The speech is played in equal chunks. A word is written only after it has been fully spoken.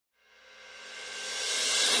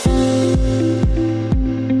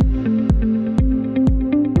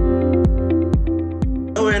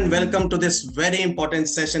welcome to this very important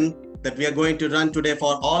session that we are going to run today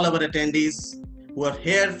for all our attendees who are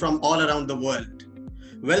here from all around the world.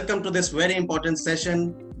 Welcome to this very important session,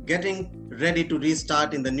 getting ready to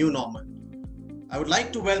restart in the new normal. I would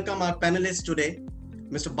like to welcome our panelists today,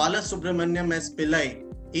 Mr. Bala Subramaniam S. Pillai,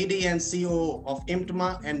 ED and COO of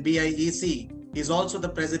IMTMA and M.I.C.E. He is also the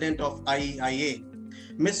president of IEIA.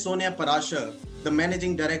 Ms. Sonia Parashar, the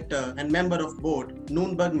managing director and member of board,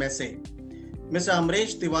 M.I.C.E. Mr.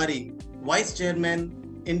 Amresh Tiwari, Vice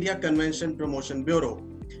Chairman, India Convention Promotion Bureau.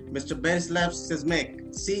 Mr. Berislav Sismek,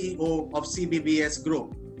 CEO of CBBS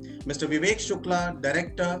Group. Mr. Vivek Shukla,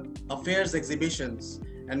 Director, Affairs Exhibitions.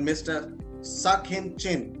 And Mr. Sakhin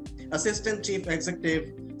Chin, Assistant Chief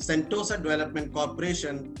Executive, Sentosa Development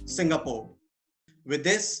Corporation, Singapore. With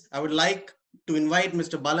this, I would like to invite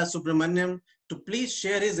Mr. Bala Subramaniam to please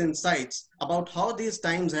share his insights about how these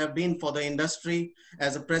times have been for the industry.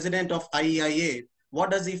 As a president of IEIA, what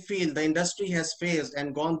does he feel the industry has faced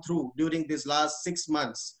and gone through during these last 6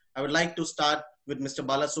 months? I would like to start with Mr.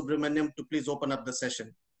 Bala Subramaniam to please open up the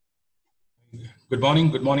session. Good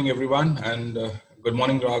morning everyone, and good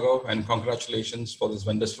morning Raghav, and congratulations for these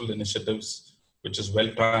wonderful initiatives, which is well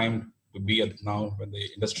timed to be at now when the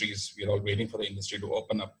industries, we are all waiting for the industry to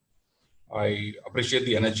open up. I appreciate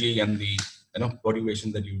the energy and the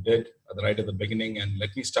motivation that you did right at the beginning, and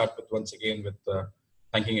let me start with once again with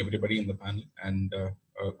thanking everybody in the panel, and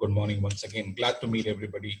good morning once again. Glad to meet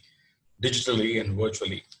everybody digitally and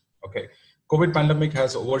virtually. Okay, COVID pandemic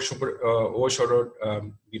has overshadowed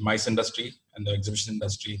the MICE industry and the exhibition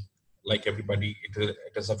industry. Like everybody, it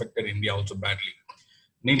has affected India also badly.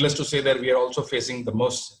 Needless to say that we are also facing the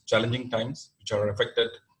most challenging times, which are affected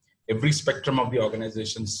every spectrum of the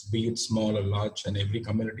organizations, be it small or large, and every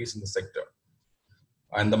communities in the sector.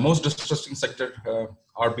 And the most distressing sector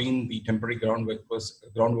are being the temporary ground workers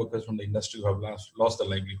from the industry who have lost their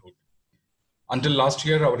livelihood. Until last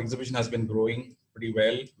year, our exhibition has been growing pretty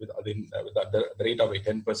well with the rate of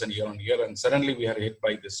 10% year on year. And suddenly we are hit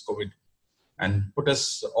by this COVID and put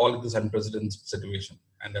us all in this unprecedented situation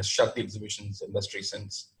and has shut the exhibitions industry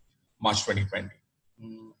since March 2020.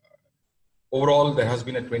 Overall, there has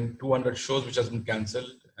been 200 shows which has been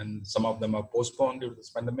cancelled, and some of them are postponed due to this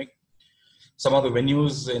pandemic. Some of the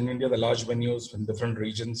venues in India, the large venues in different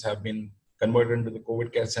regions, have been converted into the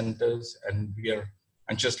COVID care centers, and we are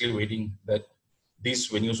anxiously waiting that these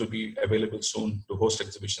venues will be available soon to host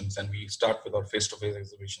exhibitions, and we start with our face-to-face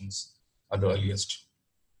exhibitions at the earliest.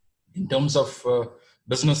 In terms of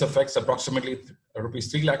business effects, approximately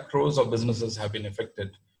rupees 3 lakh crores of businesses have been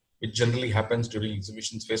affected. It generally happens during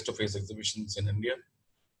exhibitions, face-to-face exhibitions in India,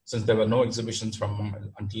 since there were no exhibitions from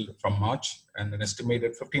March, and an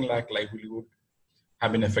estimated 15 lakh livelihood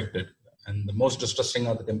have been affected. And the most distressing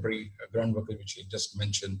are the temporary ground workers, which I just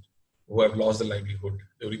mentioned, who have lost their livelihood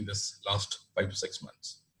during this last 5 to 6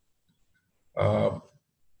 months.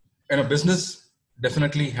 Business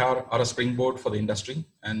definitely are a springboard for the industry,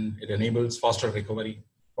 and it enables faster recovery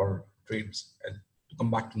for trades and to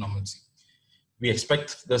come back to normalcy. We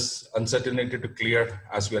expect this uncertainty to clear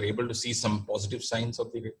as we are able to see some positive signs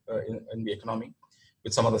of in the economy,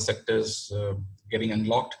 with some of the sectors getting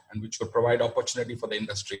unlocked, and which would provide opportunity for the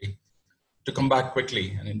industry to come back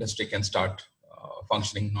quickly, and industry can start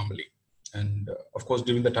functioning normally. And of course,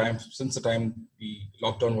 since the time the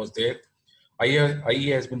lockdown was there,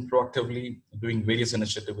 IEA has been proactively doing various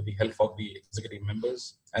initiatives with the help of the executive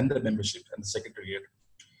members and the membership and the secretariat.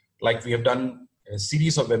 Like we have done a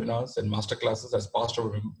series of webinars and masterclasses as part of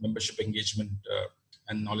our membership engagement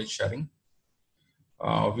and knowledge sharing.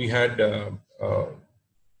 We had a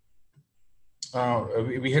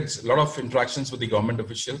lot of interactions with the government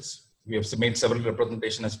officials. We have made several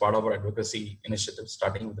representations as part of our advocacy initiatives,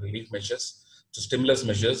 starting with relief measures to stimulus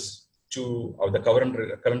measures to the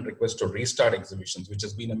current request to restart exhibitions, which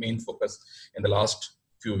has been a main focus in the last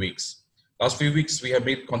few weeks. Last few weeks, we have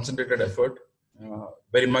made concentrated effort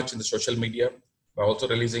very much in the social media, by also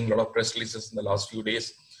releasing a lot of press releases in the last few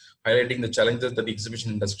days, highlighting the challenges that the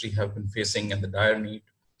exhibition industry have been facing and the dire need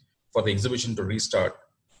for the exhibition to restart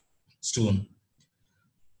soon.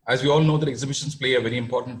 As we all know, that exhibitions play a very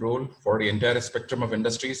important role for the entire spectrum of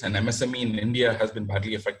industries, and MSME in India has been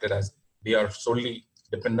badly affected as they are solely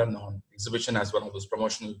dependent on exhibition as one of those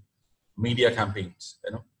promotional media campaigns.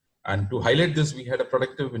 And to highlight this, we had a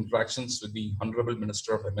productive interactions with the Honorable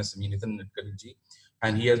Minister of MSME, Nitin Gadkari,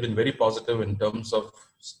 and he has been very positive in terms of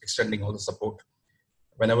extending all the support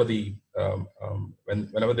whenever the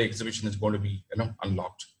exhibition is going to be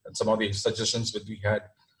unlocked. And some of the suggestions that we had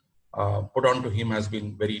put on to him has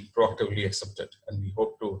been very proactively accepted, and we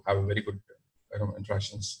hope to have a very good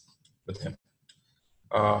interactions with him.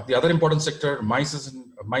 The other important sector,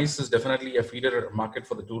 MICE is definitely a feeder market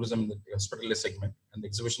for the tourism and the hospitality segment, and the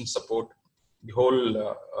exhibition support the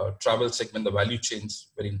whole travel segment, the value chains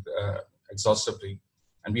very exhaustively,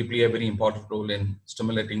 and we play a very important role in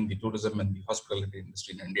stimulating the tourism and the hospitality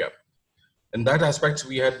industry in India. In that aspect,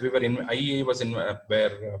 IEA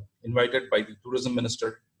were invited by the tourism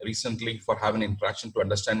minister recently for having an interaction to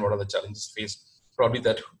understand what are the challenges faced. Probably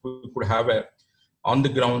that we could have a on the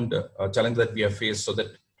ground challenge that we have faced, so that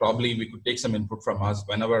probably we could take some input from us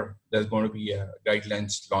whenever there's going to be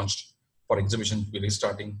guidelines launched for exhibition to be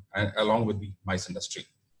restarting along with the MICE industry.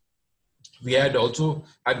 We had also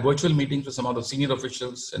had virtual meetings with some of the senior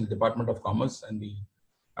officials in the Department of Commerce and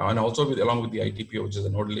also along with the ITPO, which is a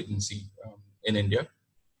nodal agency in India.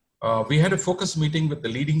 We had a focus meeting with the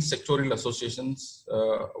leading sectorial associations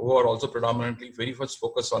who are also predominantly very much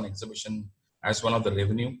focused on exhibition as one of the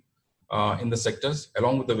revenue in the sectors,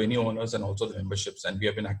 along with the venue owners and also the memberships. And we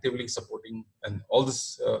have been actively supporting, and all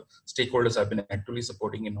these stakeholders have been actively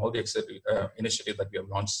supporting in all the initiatives that we have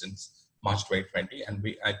launched since March 2020. And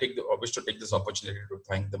I wish to take this opportunity to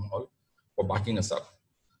thank them all for backing us up.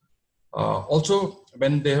 Also,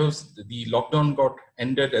 when the lockdown got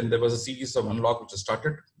ended and there was a series of unlock which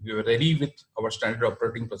started, we were ready with our standard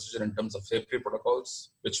operating procedure in terms of safety protocols,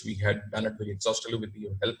 which we had done it very exhaustively with the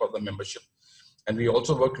help of the membership. And we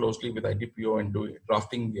also work closely with ITPO in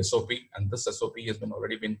drafting the SOP, and this SOP has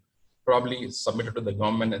already been probably submitted to the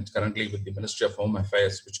government and currently with the Ministry of Home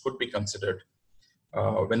Affairs, which could be considered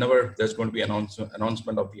whenever there's going to be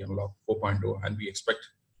announcement of the Unlock 4.0, and we expect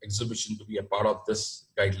exhibition to be a part of this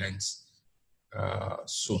guidelines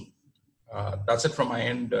soon. That's it from my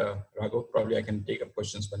end, Raghav. Probably I can take up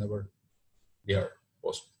questions whenever they are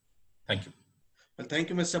posted. Thank you. Well, thank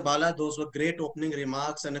you, Mr. Bala. Those were great opening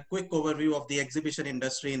remarks and a quick overview of the exhibition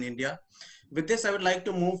industry in India. With this, I would like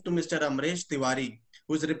to move to Mr. Amresh Tiwari,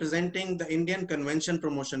 who is representing the Indian Convention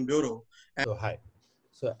Promotion Bureau. So, hi.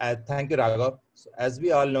 So, thank you, Raghav. So, as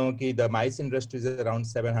we all know, the MICE industry is around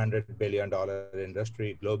 $700 billion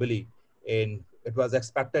industry globally. And it was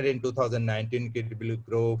expected in 2019 it will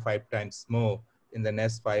grow 5 times more in the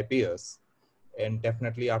next 5 years. And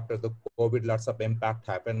definitely after the COVID, lots of impact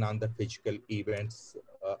happened on the physical events,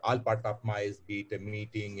 all part of MICE, be it a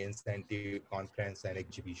meeting, incentive, conference, and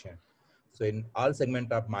exhibition. So in all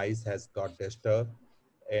segment of MICE has got disturbed.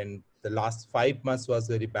 And the last 5 months was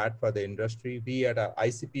very bad for the industry. We at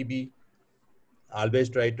ICPB always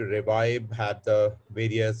try to revive, have the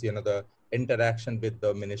various, the interaction with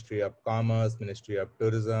the Ministry of Commerce, Ministry of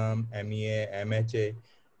Tourism, MEA, MHA,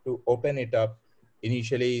 to open it up.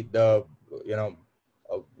 Initially, the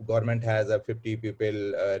government has a 50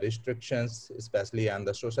 people restrictions, especially on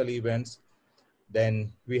the social events.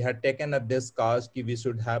 Then we had taken up this cause that we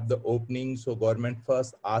should have the opening. So government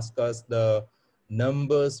first asked us the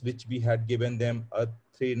numbers which we had given them,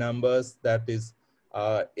 3 numbers, that is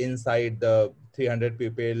inside the 300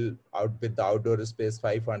 people, out with the outdoor space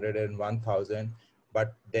 500 and 1000.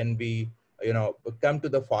 But then we come to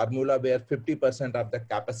the formula where 50% of the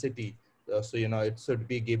capacity, so it should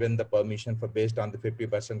be given the permission for based on the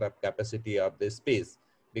 50% of capacity of the space,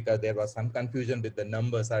 because there was some confusion with the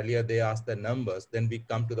numbers. Earlier they asked the numbers, then we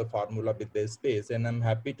come to the formula with the space. And I'm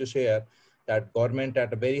happy to share that government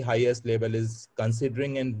at a very highest level is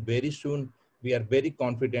considering, and very soon we are very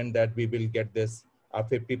confident that we will get this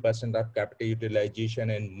 50% of capital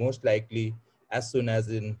utilization, and most likely as soon as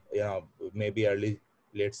in maybe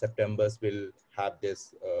late September we'll have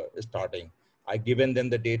this starting. I given them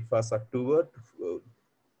the date 1st October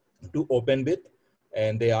to open with,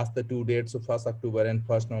 and they asked the 2 dates of 1st October and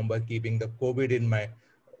 1st November, keeping the COVID in my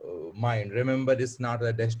mind. Remember, it's not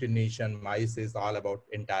a destination. MICE is all about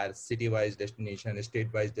entire city-wise destination,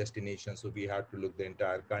 state-wise destination. So we have to look the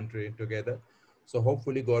entire country together. So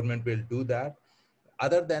hopefully government will do that.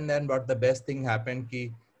 Other than that, what the best thing happened,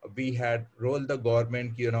 we had rolled the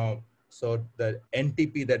government, so the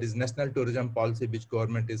NTP, that is National Tourism Policy, which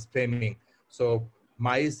government is framing. So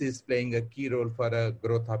MICE is playing a key role for a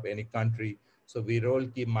growth of any country. So we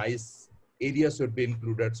rolled MICE areas should be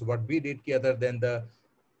included. So what we did, other than the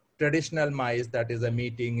traditional MICE, that is a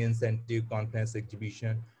meeting, incentive, conference,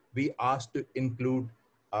 exhibition, we asked to include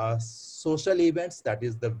social events, that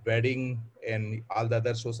is the wedding and all the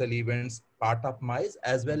other social events, part of MICE,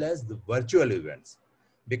 as well as the virtual events.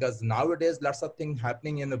 Because nowadays lots of things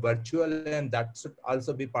happening in the virtual, and that should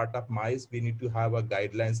also be part of MICE. We need to have a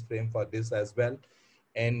guidelines frame for this as well.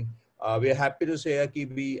 And we are happy to say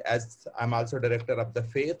as I'm also director of the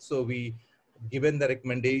faith, so we given the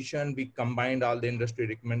recommendation, we combined all the industry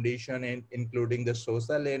recommendation and including the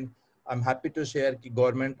social. And I'm happy to share that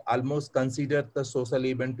government almost considered the social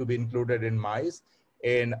event to be included in MICE.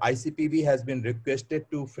 And ICPB has been requested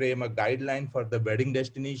to frame a guideline for the wedding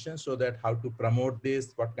destination, so that how to promote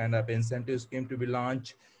this, what kind of incentive scheme to be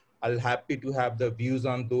launched. I'll happy to have the views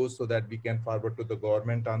on those so that we can forward to the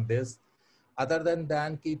government on this. Other than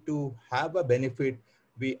that, to have a benefit,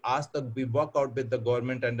 we work out with the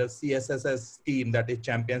government under CSSS scheme, that is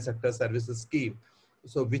Champion Sector Services Scheme.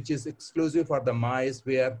 So which is exclusive for the MICE,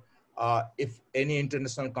 where if any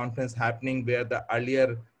international conference happening where the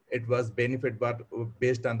earlier it was benefit, but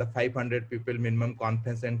based on the 500 people minimum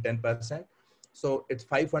conference and 10%. So it's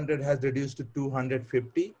 500 has reduced to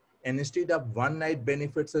 250. And instead of one night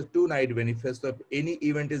benefits, a 2-night benefits. So if any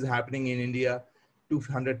event is happening in India,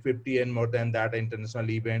 250 and more than that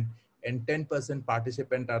international event, and 10%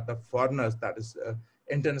 participant are the foreigners, that is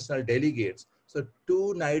international delegates. So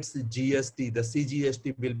 2 nights GST, the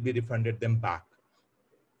CGST will be refunded them back.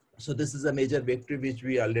 So this is a major victory which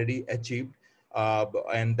we already achieved,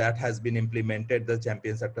 and that has been implemented, the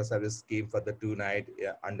Champion Sector Service Scheme for the 2-night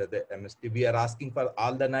under the MST. We are asking for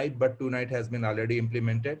all the night, but 2-night has been already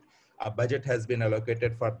implemented. A budget has been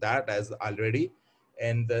allocated for that as already.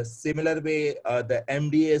 And the similar way, the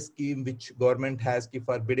MDA scheme, which government has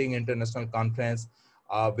for bidding international conference,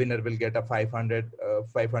 winner will get a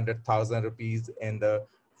 500,000 rupees, and the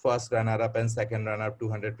first runner-up and second runner-up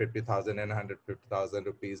 250,000 and 150,000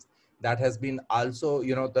 rupees. That has been also,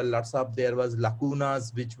 the lots of, there was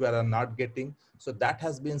lacunas which we are not getting. So that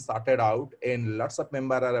has been sorted out, and lots of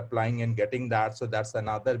members are applying and getting that. So that's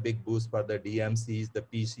another big boost for the DMCs, the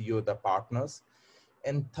PCO, the partners.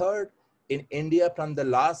 And third, in India, from the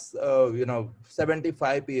last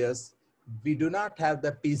 75 years, we do not have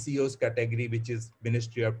the PCOs category, which is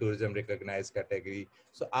Ministry of Tourism recognized category.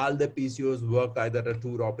 So all the PCOs work either a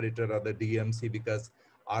tour operator or the DMC, because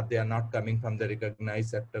or they are not coming from the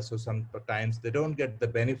recognized sector. So sometimes they don't get the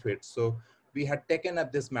benefits. So we had taken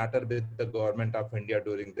up this matter with the government of India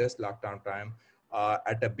during this lockdown time.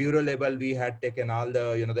 At a bureau level, we had taken all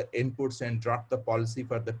the the inputs and dropped the policy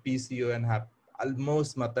for the PCO, and have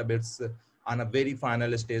almost it's on a very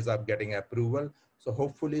final stage of getting approval. So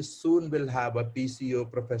hopefully soon we'll have a PCO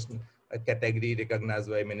professional category recognized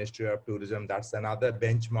by Ministry of Tourism. That's another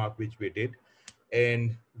benchmark which we did.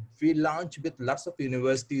 And we launched with lots of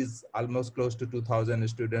universities, almost close to 2,000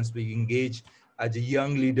 students. We engage as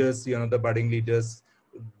young leaders, the budding leaders,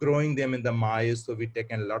 growing them in the MICE. So we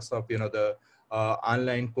taken lots of, the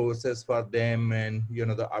online courses for them, and,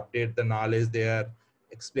 the update the knowledge there,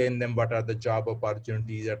 explain them what are the job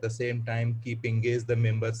opportunities. At the same time, keep engaged the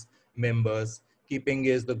members, keep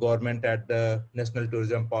engaged the government at the National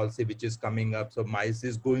Tourism Policy, which is coming up. So MICE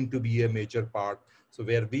is going to be a major part. So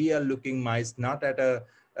where we are looking MICE not at a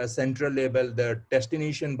central level, the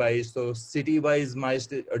destination wise, so city wise MICE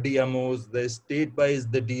DMOs, the state wise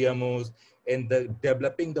the DMOs, and the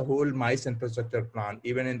developing the whole MICE infrastructure plan.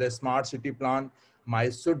 Even in the smart city plan,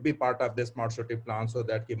 MICE should be part of the smart city plan, so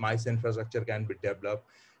that the MICE infrastructure can be developed.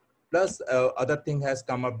 Plus, other thing has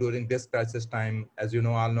come up during this crisis time. As you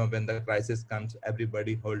know, all know, when the crisis comes,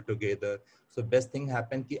 everybody hold together. So best thing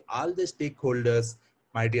happened ki all the stakeholders,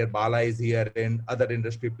 my dear Bala is here, and other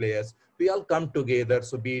industry players, we all come together.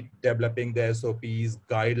 So be developing the SOPs,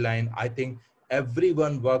 guideline. I think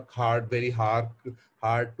everyone work hard, very hard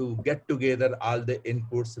to get together all the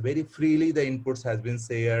inputs very freely. The inputs has been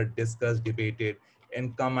shared, discussed, debated,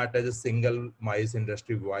 and come out as a single MICE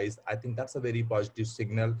industry voice. I think that's a very positive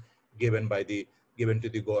signal given to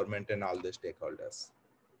the government and all the stakeholders.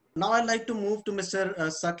 Now I'd like to move to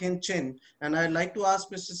Mr. Sakin Chin, and I'd like to ask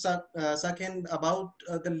Mr. Sakin about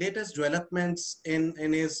the latest developments in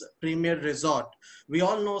his premier resort. We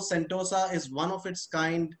all know Sentosa is one of its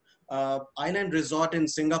kind island resort in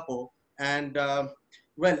Singapore, and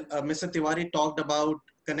Mr. Tiwari talked about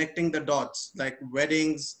connecting the dots, like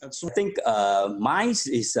weddings. I think MICE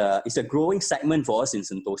is a growing segment for us in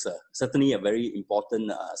Sentosa. Certainly a very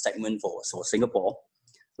important segment for Singapore.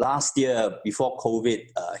 Last year, before COVID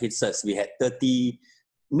hits us, we had 30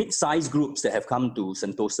 mid-sized groups that have come to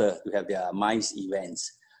Sentosa to have their MICE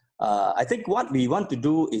events. I think what we want to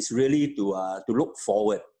do is really to look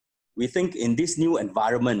forward. We think in this new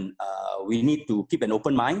environment, we need to keep an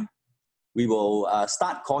open mind. We will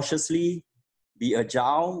start cautiously, be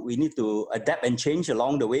agile. We need to adapt and change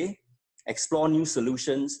along the way, explore new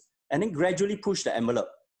solutions, and then gradually push the envelope,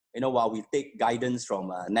 while we take guidance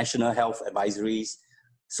from national health advisories,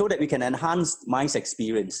 so that we can enhance MICE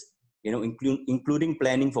experience, including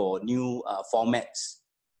planning for new formats.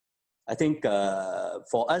 I think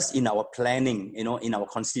for us in our planning, in our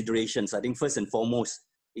considerations, I think first and foremost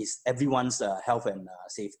is everyone's health and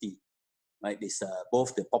safety, right? It's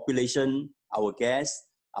both the population, our guests,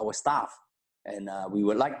 our staff. And we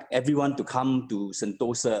would like everyone to come to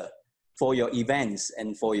Sentosa for your events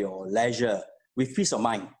and for your leisure with peace of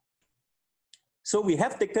mind. So we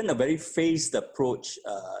have taken a very phased approach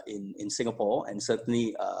in Singapore, and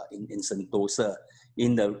certainly in Sentosa,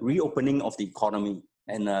 in the reopening of the economy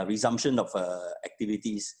and resumption of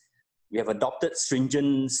activities. We have adopted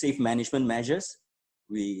stringent safe management measures.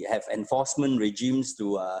 We have enforcement regimes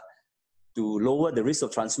to lower the risk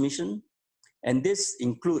of transmission. And this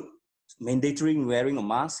include mandatory wearing of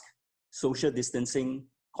mask, social distancing,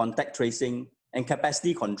 contact tracing, and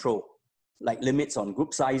capacity control, like limits on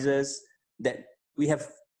group sizes that we have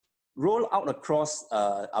rolled out across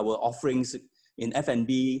our offerings in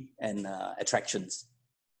F&B and attractions.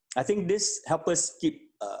 I think this helps us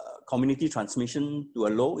keep community transmission to a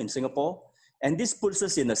low in Singapore, and this puts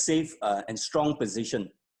us in a safe and strong position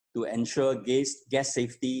to ensure guest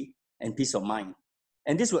safety and peace of mind.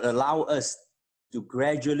 And this will allow us to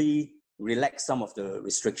gradually relax some of the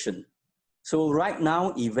restriction. So right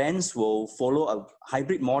now, events will follow a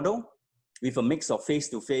hybrid model with a mix of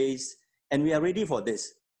face-to-face, and we are ready for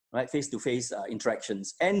this, right? Face-to-face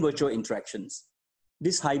interactions and virtual interactions.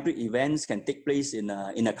 These hybrid events can take place in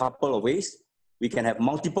a couple of ways. We can have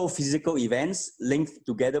multiple physical events linked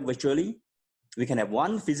together virtually. We can have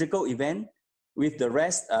one physical event with the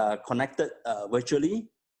rest connected virtually.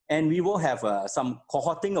 And we will have some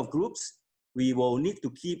cohorting of groups. We will need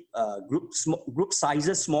to keep group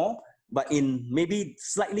sizes small, but in maybe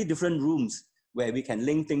slightly different rooms where we can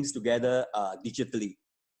link things together digitally.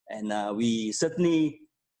 And we certainly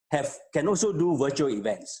can also do virtual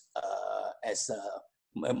events, as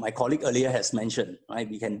my colleague earlier has mentioned, right?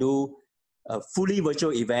 We can do a fully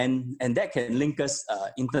virtual event, and that can link us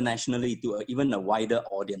internationally to even a wider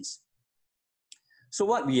audience. So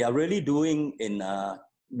what we are really doing in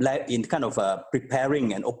kind of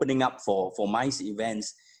preparing and opening up for M.I.C.E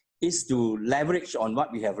events is to leverage on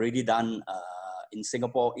what we have already done in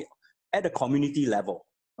Singapore at a community level,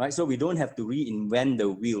 right? So we don't have to reinvent the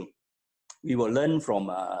wheel. We will learn from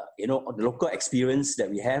the local experience that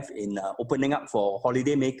we have in opening up for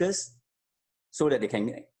holiday makers, so that they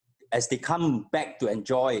can, as they come back to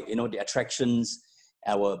enjoy the attractions,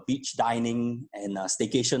 our beach dining and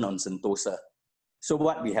staycation on Sentosa. So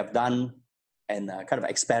what we have done and kind of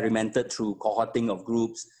experimented through cohorting of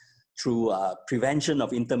groups, through prevention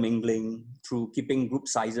of intermingling, through keeping group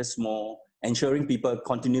sizes small, ensuring people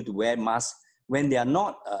continue to wear masks when they are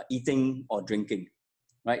not eating or drinking,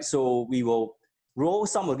 right? So we will roll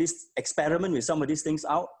some of this, experiment with some of these things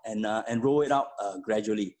out and roll it out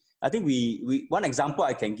gradually. I think one example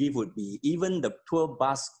I can give would be even the tour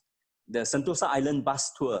bus, the Sentosa Island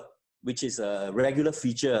bus tour, which is a regular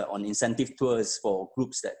feature on incentive tours for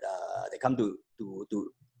groups that come to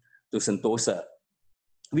Sentosa.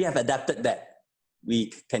 We have adapted that.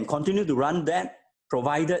 We can continue to run that,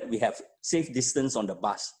 provided we have safe distance on the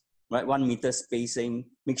bus, right? 1 meter spacing,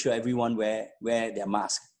 make sure everyone wear their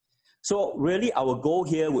mask. So really our goal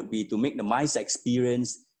here would be to make the M.I.C.E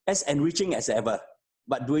experience as enriching as ever,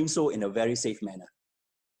 but doing so in a very safe manner.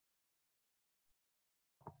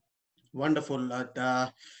 Wonderful.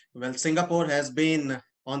 Well, Singapore has been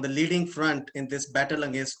on the leading front in this battle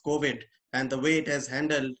against COVID, and the way it has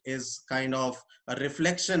handled is kind of a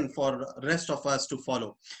reflection for the rest of us to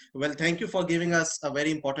follow. Well, thank you for giving us a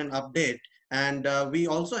very important update. And we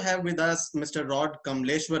also have with us Mr. Rod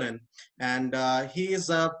Kamleshwaran, and he is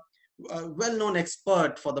a well-known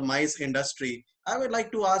expert for the M.I.C.E industry. I would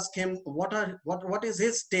like to ask him what is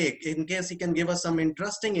his take, in case he can give us some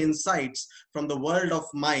interesting insights from the world of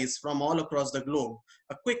M.I.C.E from all across the globe.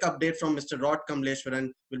 A quick update from Mr. Rod Kamleshwaran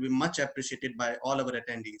will be much appreciated by all our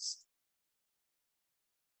attendees.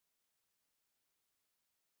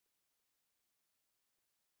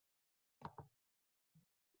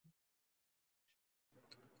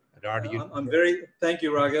 Rod, thank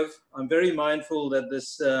you, Raghav. I'm very mindful that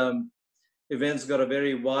this event's got a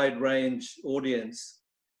very wide range audience.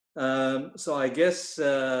 So I guess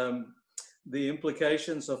the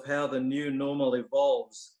implications of how the new normal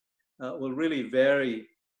evolves will really vary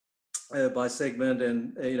by segment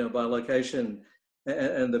and by location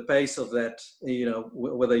and the pace of that.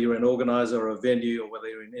 Whether you're an organizer or a venue, or whether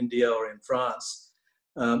you're in India or in France,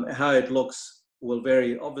 how it looks will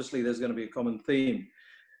vary. Obviously, there's going to be a common theme.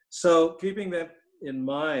 So keeping that in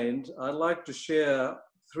mind, I'd like to share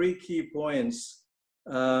 3 key points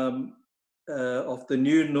of the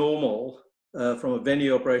new normal from a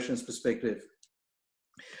venue operations perspective.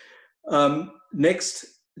 Next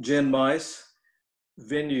gen M.I.C.E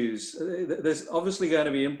venues. There's obviously going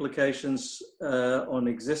to be implications on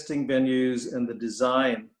existing venues and the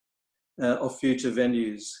design of future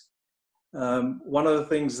venues. One of the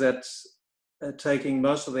things that taking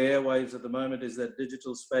most of the airwaves at the moment is that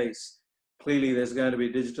digital space. Clearly, there's going to be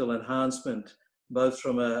digital enhancement, both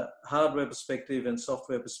from a hardware perspective and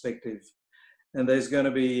software perspective. And there's going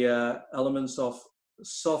to be elements of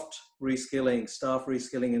soft reskilling, staff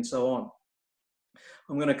reskilling, and so on.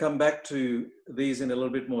 I'm going to come back to these in a little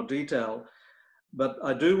bit more detail, but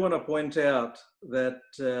I do want to point out that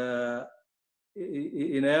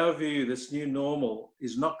in our view, this new normal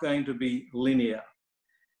is not going to be linear.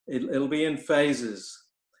 It'll be in phases.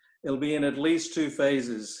 It'll be in at least 2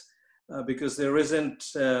 phases because there isn't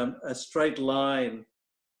a straight line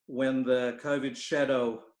when the COVID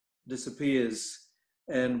shadow disappears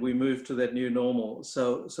and we move to that new normal.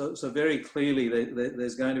 So very clearly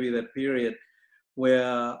there's going to be that period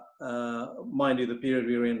where, mind you, the period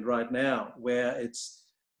we're in right now, where it's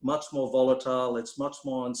much more volatile, it's much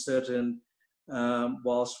more uncertain,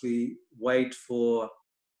 whilst we wait for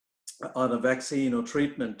either vaccine or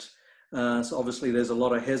treatment. So obviously there's a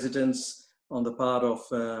lot of hesitance on the part of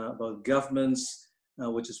both governments,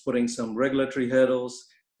 which is putting some regulatory hurdles.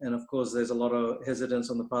 And of course, there's a lot of hesitance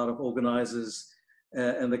on the part of organisers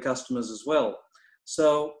and the customers as well.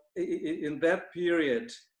 So in that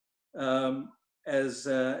period,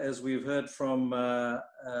 as we've heard from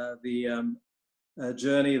the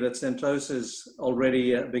journey that Sentosa's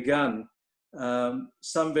already begun,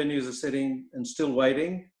 some venues are sitting and still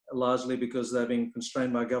waiting, largely because they're being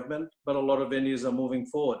constrained by government, but a lot of venues are moving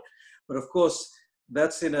forward. But of course,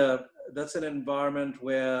 that's an environment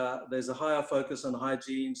where there's a higher focus on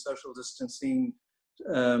hygiene, social distancing,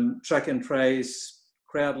 track and trace,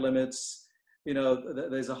 crowd limits. You know,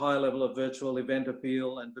 there's a high level of virtual event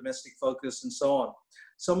appeal and domestic focus and so on.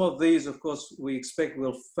 Some of these, of course, we expect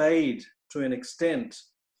will fade to an extent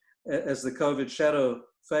as the COVID shadow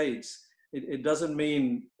fades. It doesn't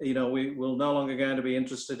mean, you know, we will no longer going to be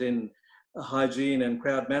interested in hygiene and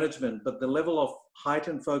crowd management, but the level of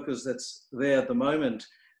heightened focus that's there at the moment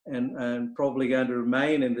and probably going to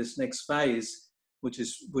remain in this next phase, which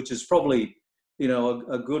is probably, you know,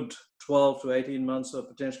 a good 12 to 18 months or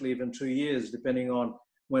potentially even 2 years, depending on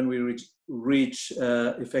when we reach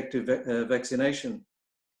effective vaccination,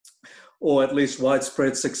 or at least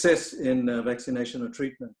widespread success in vaccination or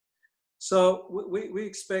treatment. So we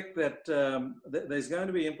expect that there's going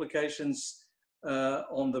to be implications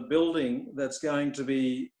on the building that's going to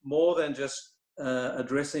be more than just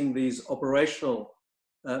addressing these operational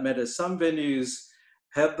matters. Some venues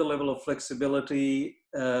have the level of flexibility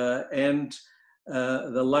and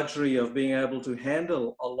the luxury of being able to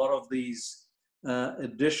handle a lot of these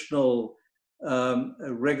additional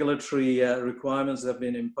regulatory requirements that have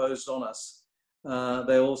been imposed on us.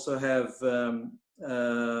 They also have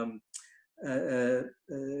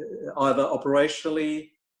either operationally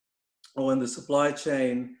or in the supply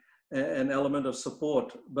chain an element of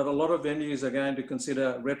support, but a lot of venues are going to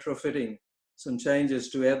consider retrofitting some changes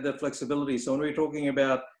to add that flexibility. So when we're talking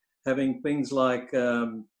about having things like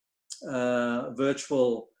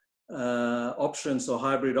virtual options or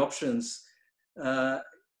hybrid options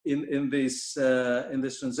in this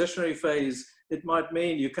transitionary phase, it might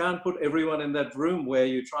mean you can't put everyone in that room where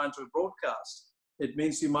you're trying to broadcast. It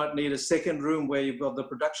means you might need a second room where you've got the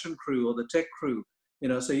production crew or the tech crew. You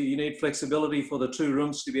know, so you need flexibility for the 2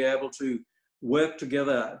 rooms to be able to work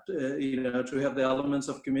together, you know, to have the elements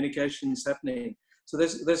of communications happening. So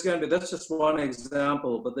there's going to be, that's just one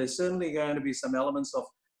example, but there's certainly going to be some elements of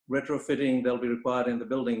retrofitting that'll be required in the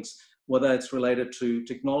buildings, whether it's related to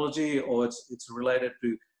technology or it's related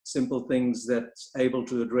to simple things that's able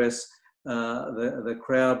to address the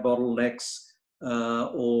crowd bottlenecks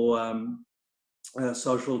or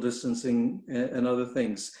social distancing and other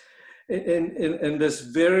things. In this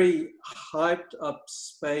very hyped up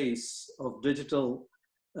space of digital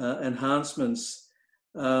enhancements,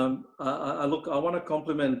 I want to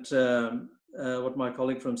compliment what my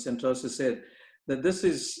colleague from Sentosa said, that this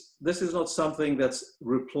is not something that's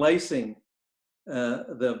replacing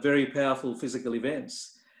the very powerful physical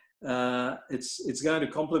events. It's going to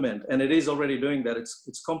complement, and it is already doing that.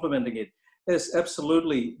 It's complementing it. Yes,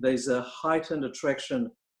 absolutely. There's a heightened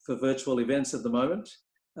attraction for virtual events at the moment.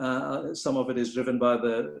 Some of it is driven by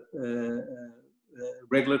the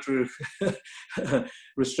regulatory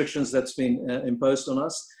restrictions that's been imposed on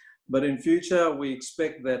us. But in future, we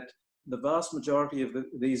expect that the vast majority of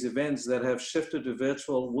these events that have shifted to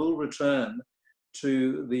virtual will return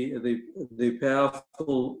to the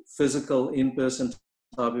powerful physical in-person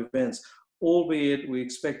type events, albeit we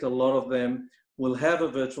expect a lot of them will have a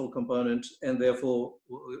virtual component and therefore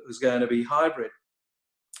is going to be hybrid.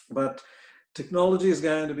 But technology is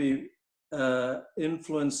going to be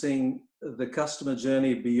influencing the customer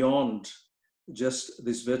journey beyond just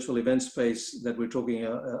this virtual event space that we're talking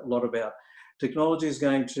a lot about. Technology is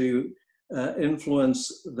going to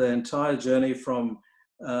influence the entire journey from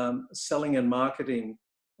selling and marketing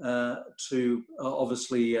to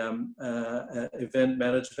obviously event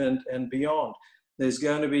management and beyond. There's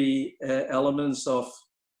going to be elements of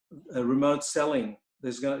remote selling.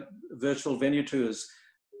 There's virtual venue tours.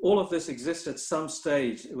 All of this exists at some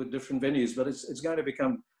stage with different venues, but it's going to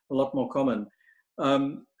become a lot more common.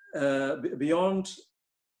 Beyond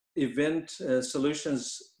event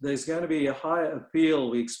solutions, there's going to be a higher appeal,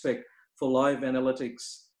 we expect, for live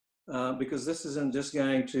analytics, because this isn't just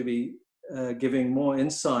going to be giving more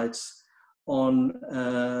insights on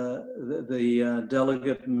the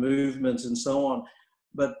delegate movements and so on.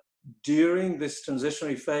 But during this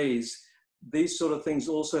transitionary phase, these sort of things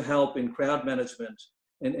also help in crowd management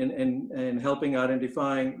and helping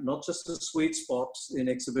identifying not just the sweet spots in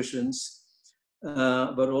exhibitions,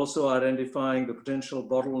 but also identifying the potential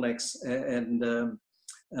bottlenecks and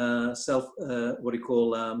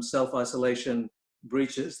self-isolation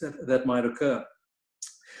breaches that might occur.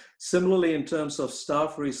 Similarly, in terms of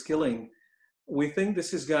staff reskilling, we think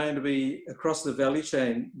this is going to be across the value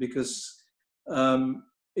chain, because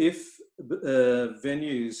if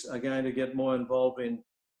venues are going to get more involved in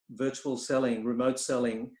virtual selling, remote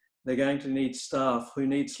selling, they're going to need staff who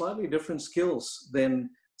need slightly different skills than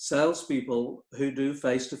salespeople who do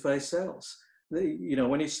face-to-face sales. You know,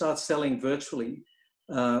 when you start selling virtually,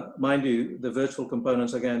 mind you, the virtual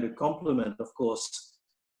components are going to complement, of course,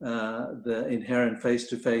 the inherent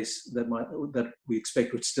face-to-face that we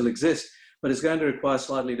expect would still exist, but it's going to require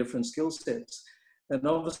slightly different skill sets. And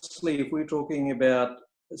obviously, if we're talking about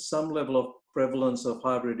some level of prevalence of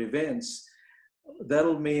hybrid events,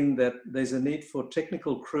 that'll mean that there's a need for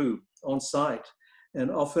technical crew on site. And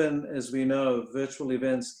often, as we know, virtual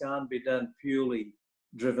events can't be done purely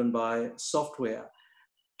driven by software.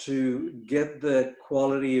 To get the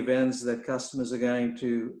quality events that customers are going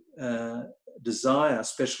to desire,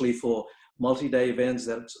 especially for multi-day events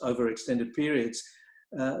that's over extended periods,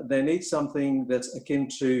 they need something that's akin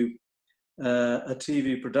to a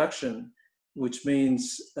TV production, which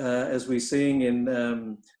means, as we're seeing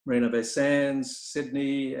in Marina Bay Sands,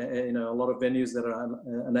 Sydney, you know, a lot of venues that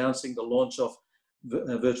are announcing the launch of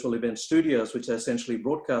virtual event studios, which are essentially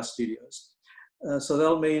broadcast studios. So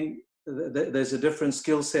that'll mean there's a different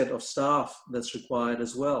skill set of staff that's required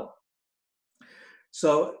as well.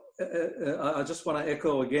 So I just want to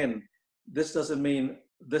echo again, this doesn't mean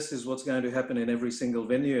this is what's going to happen in every single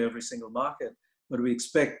venue, every single market, but we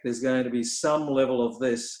expect there's going to be some level of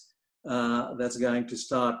this that's going to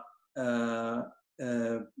start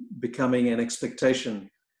becoming an expectation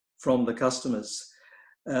from the customers,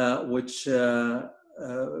 which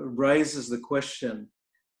raises the question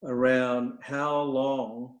around how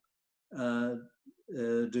long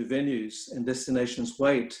do venues and destinations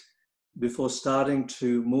wait before starting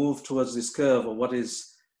to move towards this curve, or what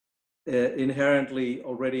is inherently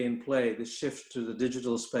already in play, the shift to the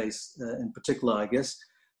digital space in particular, I guess.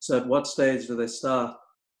 So at what stage do they start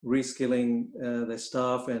reskilling their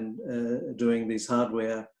staff and doing these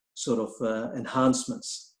hardware sort of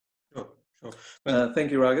enhancements? Sure, sure. Well,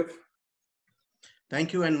 thank you, Raghav.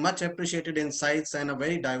 Thank you, and much appreciated insights and a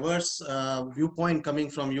very diverse viewpoint coming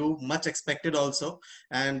from you, much expected also.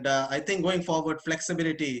 And I think going forward,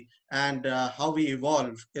 flexibility and how we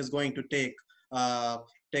evolve is going to take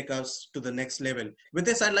us to the next level. With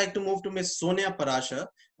this, I'd like to move to Ms. Sonia Parashar,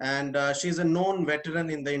 and she's a known veteran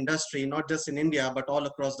in the industry, not just in India, but all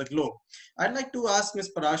across the globe. I'd like to ask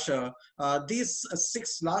Ms. Parashar, these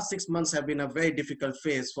last 6 months have been a very difficult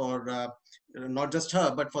phase for not just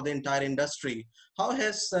her, but for the entire industry. How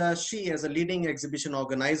has she, as a leading exhibition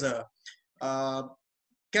organizer,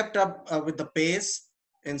 kept up with the pace,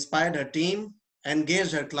 inspired her team,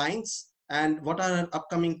 engaged her clients, and what are her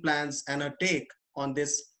upcoming plans and her take on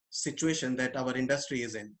this situation that our industry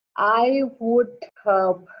is in? I would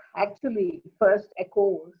actually first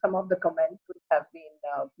echo some of the comments which have been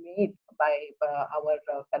made by our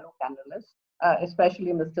fellow panelists,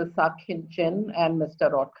 especially Mr. Sakhin Chen and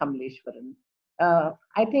Mr. Rod Kamleshwaran.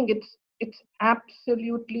 I think it's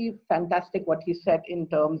absolutely fantastic what he said in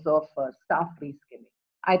terms of staff reskilling.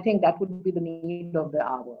 I think that would be the need of the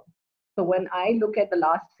hour. So when I look at the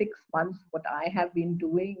last 6 months, what I have been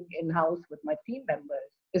doing in-house with my team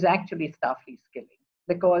members is actually staff reskilling,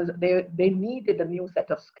 because they needed a new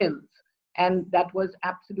set of skills. And that was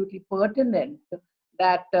absolutely pertinent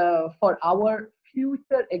that for our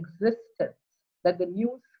future existence, that the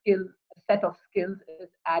new set of skills is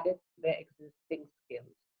added to their existing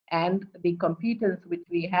skills. And the competence which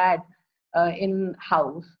we had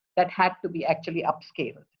in-house that had to be actually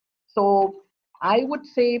upscaled. So I would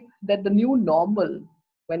say that the new normal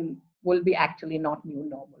will be actually not new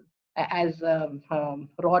normal. As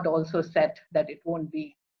Rod also said, that it won't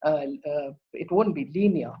be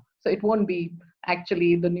linear. So it won't be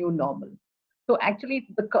actually the new normal. So actually,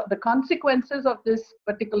 the consequences of this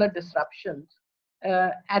particular disruptions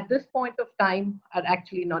at this point of time are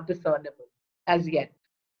actually not discernible as yet.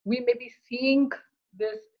 We may be seeing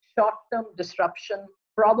this short-term disruption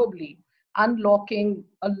probably unlocking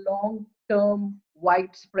a long-term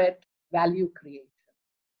widespread value creation.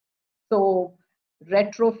 So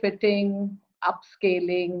retrofitting,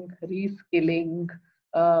 upscaling, reskilling,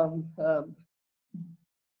 um, um,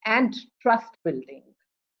 and trust building.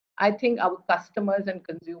 I think our customers and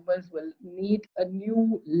consumers will need a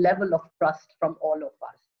new level of trust from all of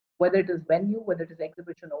us, whether it is venue, whether it is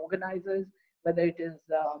exhibition organizers, whether it is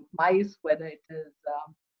MICE, whether it is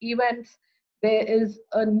events. There is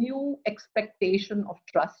a new expectation of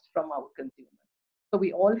trust from our consumers. So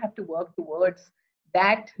we all have to work towards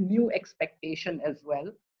that new expectation as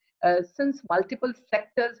well. Since multiple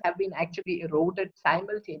sectors have been actually eroded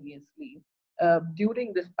simultaneously,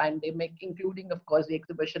 during this pandemic, including, of course, the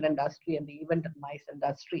exhibition industry and the event and MICE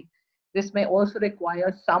industry. This may also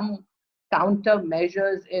require some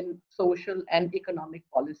countermeasures in social and economic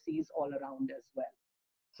policies all around as well.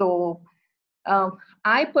 So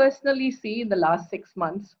I personally see in the last 6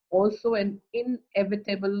 months also an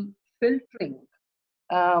inevitable filtering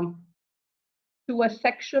um, to a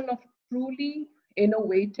section of truly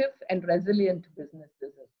innovative and resilient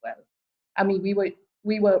businesses as well. I mean,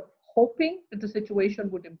 we were hoping that the situation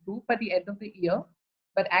would improve by the end of the year,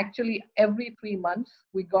 but actually every 3 months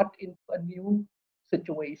we got into a new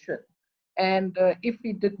situation. And if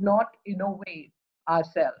we did not innovate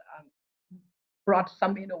ourselves, brought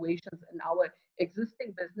some innovations in our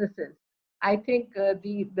existing businesses, I think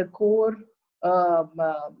the core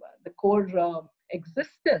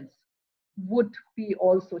existence would be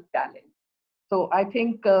also challenged. So I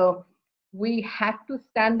think we had to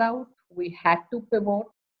stand out, we had to pivot,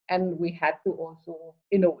 and we had to also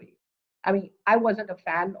innovate. I mean, I wasn't a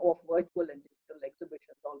fan of virtual and digital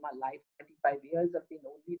exhibitions all my life. 25 years I've been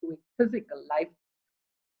only doing physical life,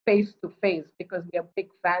 face to face, because we are big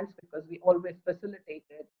fans, because we always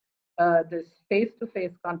facilitated this face to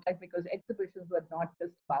face contact, because exhibitions were not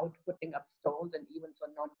just about putting up stalls, and events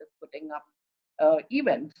were not just putting up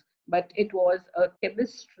events, but it was a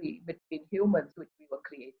chemistry between humans which we were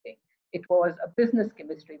creating. It was a business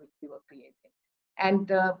chemistry which we were creating.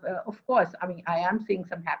 And of course, I mean, I am seeing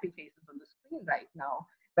some happy faces on the screen right now,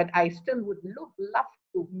 but I still would love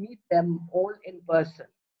to meet them all in person.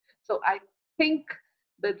 So I think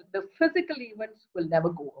the physical events will never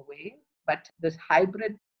go away, but this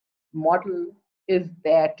hybrid model is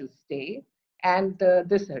there to stay. And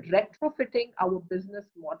this retrofitting our business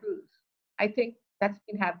models, I think that's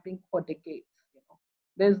been happening for decades. You know,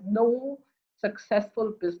 there's no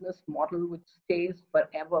successful business model which stays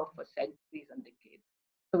forever for centuries and decades.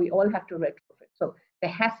 So we all have to retrofit. So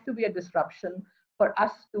there has to be a disruption for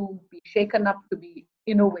us to be shaken up, to be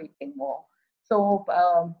innovating more. So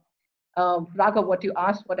Raghav, what you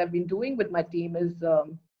asked, what I've been doing with my team is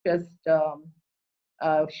just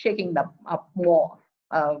shaking them up more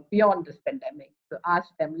beyond this pandemic, to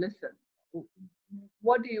ask them, listen,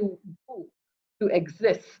 what do you do to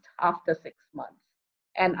exist after 6 months?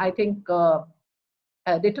 And I think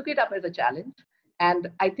they took it up as a challenge.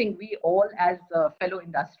 And I think we all, as fellow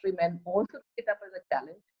industry men, also took it up as a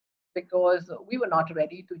challenge, because we were not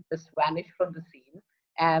ready to just vanish from the scene.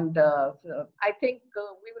 And I think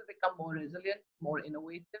we will become more resilient, more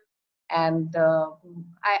innovative. And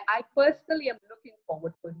I personally am looking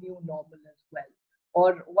forward to a new normal as well,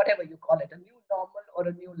 or whatever you call it, a new normal or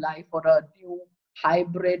a new life or a new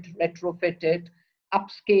hybrid, retrofitted,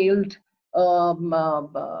 upscaled,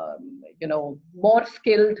 more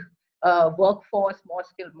skilled workforce, more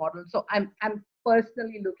skilled model. So I'm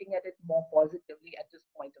personally looking at it more positively at this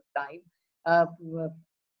point of time.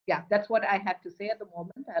 Yeah, that's what I have to say at the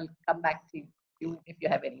moment. I'll come back to you if you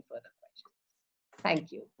have any further questions.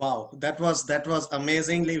 Thank you. Wow, that was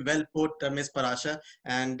amazingly well put, Ms. Parasha,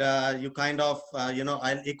 and you kind of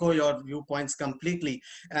I'll echo your viewpoints completely.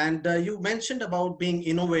 And you mentioned about being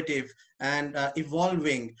innovative and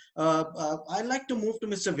evolving. I'd like to move to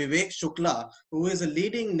Mr. Vivek Shukla, who is a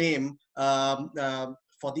leading name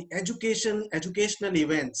for the educational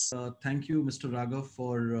events. Thank you, Mr. Raghav,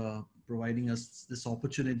 for providing us this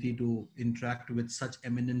opportunity to interact with such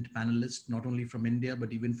eminent panelists, not only from India,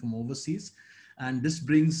 but even from overseas. And this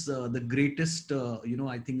brings the greatest,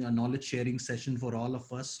 I think, a knowledge sharing session for all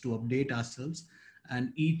of us to update ourselves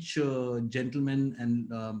and each gentleman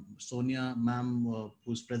and Sonia ma'am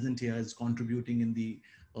who's present here is contributing in the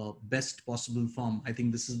best possible form. I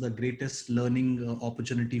think this is the greatest learning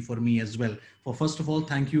opportunity for me as well. For first of all,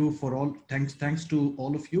 thank you for all, thanks to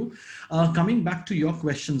all of you. Coming back to your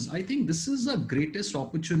questions, I think this is a greatest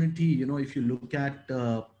opportunity, if you look at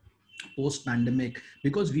post pandemic,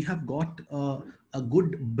 because we have got a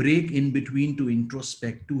good break in between to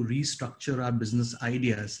introspect, to restructure our business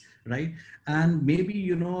ideas, right? And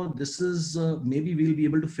maybe this is maybe we'll be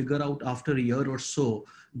able to figure out after a year or so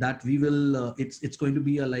that we will it's going to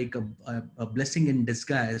be a blessing in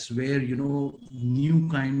disguise, where new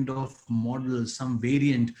kind of model, some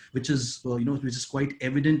variant, which is which is quite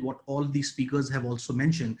evident, what all these speakers have also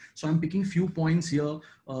mentioned. So I'm picking few points here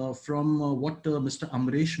from what Mr.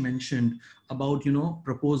 Amresh mentioned about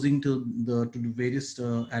proposing to the various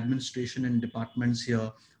administration and departments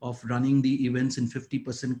here of running the events in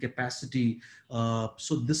 50% capacity.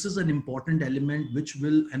 So this is an important element which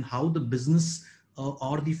will, and how the business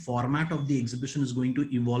or the format of the exhibition is going to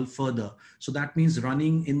evolve further. So that means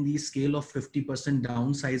running in the scale of 50%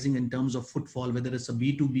 downsizing in terms of footfall, whether it's a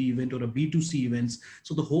B2B event or a B2C events.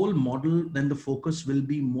 So the whole model, then the focus will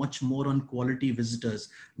be much more on quality visitors.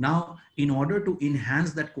 Now, in order to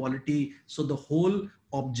enhance that quality, so the whole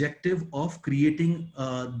objective of creating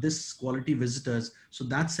this quality visitors, so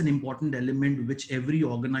that's an important element which every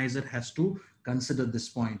organizer has to consider this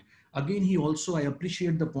point. Again, I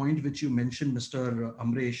appreciate the point which you mentioned, Mr.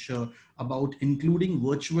 Amresh, about including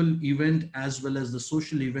virtual event as well as the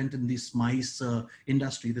social event in this MICE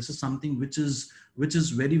industry. This is something which is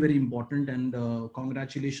very, very important, and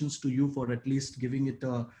congratulations to you for at least giving it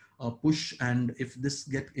a push. And if this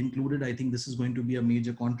get included, I think this is going to be a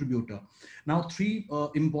major contributor. Now, three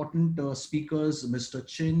important speakers, Mr.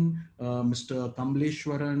 Chin, Mr.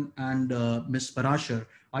 Kamleshwaran, and Ms. Parashar.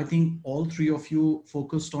 I think all three of you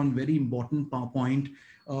focused on very important point,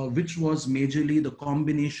 which was majorly the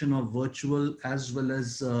combination of virtual as well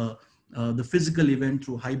as the physical event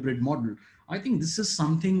through hybrid model. I think this is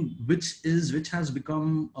something which has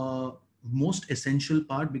become most essential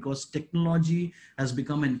part, because technology has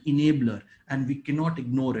become an enabler and we cannot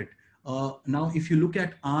ignore it. Now, if you look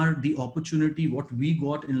at the opportunity, what we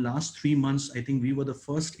got in last 3 months, I think we were the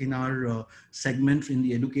first in our segment in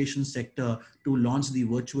the education sector to launch the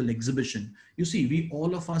virtual exhibition. You see,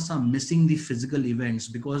 all of us are missing the physical events,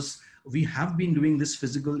 because we have been doing this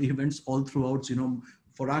physical events all throughout,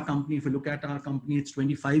 for our company. If you look at our company, it's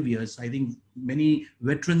 25 years. I think many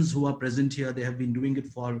veterans who are present here, they have been doing it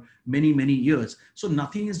for many, many years. So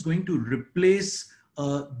nothing is going to replace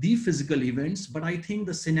the physical events, but I think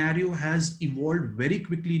the scenario has evolved very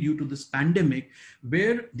quickly due to this pandemic,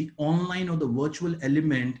 where the online or the virtual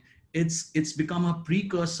element, it's become a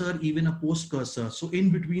precursor, even a postcursor. So in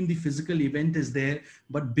between, the physical event is there,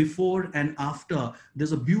 but before and after,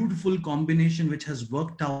 there's a beautiful combination which has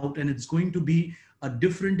worked out, and it's going to be a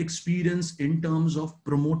different experience in terms of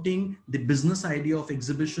promoting the business idea of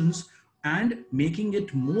exhibitions and making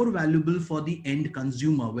it more valuable for the end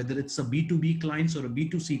consumer, whether it's a B2B clients or a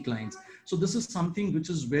B2C clients. So this is something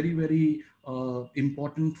which is very, very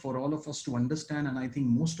important for all of us to understand. And I think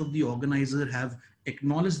most of the organizers have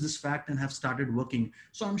acknowledged this fact and have started working.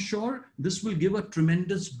 So I'm sure this will give a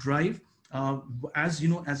tremendous drive. As you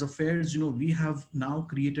know, as a fairs, we have now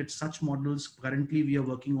created such models. Currently, we are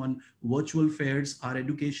working on virtual fairs. Our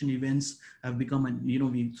education events have become,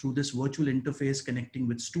 we through this virtual interface connecting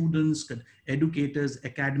with students, educators,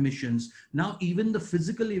 academicians. Now, even the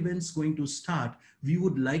physical events going to start. We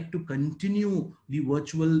would like to continue the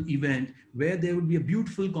virtual event, where there would be a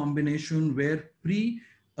beautiful combination where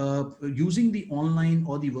using the online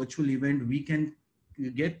or the virtual event, we can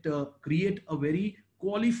create a very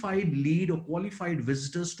qualified lead or qualified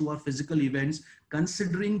visitors to our physical events,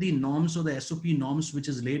 considering the norms or the SOP norms which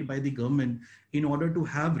is laid by the government, in order to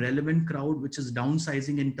have relevant crowd, which is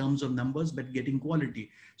downsizing in terms of numbers but getting quality.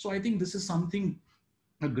 So I think this is something,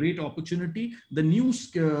 a great opportunity. The new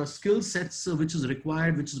skill sets which is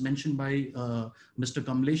required, which is mentioned by Mr.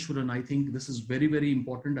 Kamleshwaran, I think this is very, very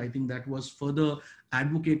important. I think that was further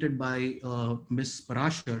advocated by Ms.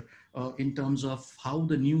 Parashar in terms of how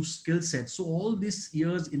the new skill sets. So all these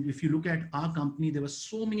years, if you look at our company, there were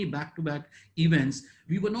so many back-to-back events.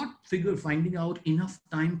 We were not finding out enough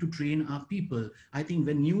time to train our people. I think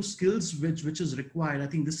when new skills which is required, I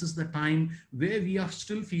think this is the time where we are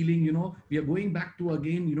still feeling, we are going back to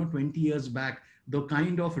again, 20 years back. the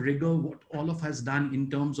kind of rigor what all of us done in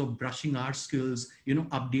terms of brushing our skills,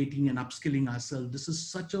 updating and upskilling ourselves. This is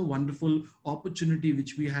such a wonderful opportunity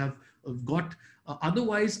which we have got.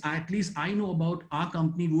 Otherwise, at least I know about our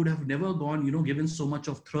company, we would have never gone, given so much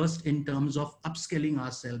of thrust in terms of upscaling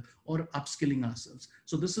ourselves or upskilling ourselves.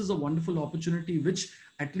 So this is a wonderful opportunity, which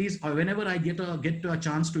at least whenever I get a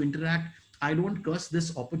chance to interact, I don't curse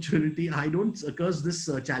this opportunity. I don't curse this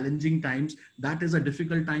challenging times. That is a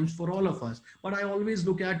difficult times for all of us. But I always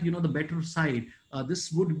look at, the better side.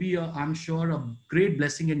 This would be, I'm sure, a great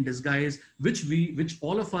blessing in disguise, which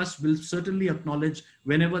all of us will certainly acknowledge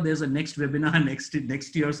whenever there's a next webinar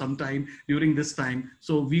next year sometime during this time.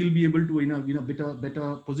 So we'll be able to in a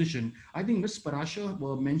better position. I think Ms. Parasha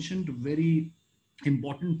mentioned very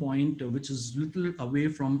important point, which is little away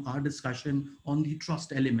from our discussion on the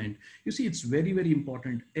trust element. You see, it's very, very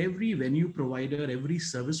important. Every venue provider, every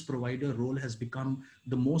service provider role has become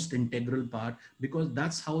the most integral part, because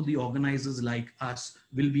that's how the organizers like us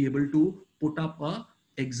will be able to put up a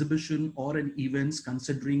exhibition or an events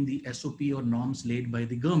considering the SOP or norms laid by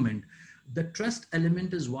the government. The trust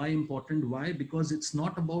element is why important. Why? Because it's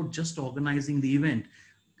not about just organizing the event.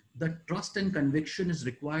 The trust and conviction is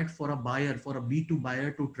required for a buyer, for a B2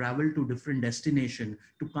 buyer, to travel to different destination,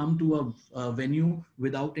 to come to a venue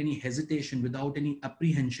without any hesitation, without any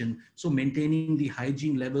apprehension. So maintaining the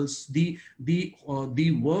hygiene levels, the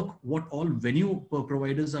work what all venue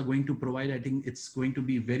providers are going to provide, I think it's going to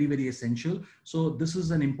be very, very essential. So this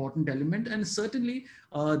is an important element, and certainly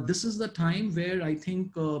this is the time where I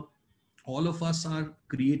think all of us are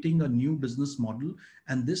creating a new business model.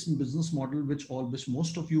 And this business model, which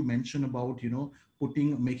most of you mention about,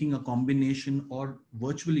 making a combination or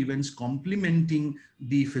virtual events complementing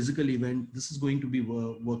the physical event, this is going to be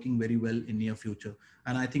working very well in near future.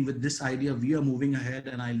 And I think with this idea we are moving ahead,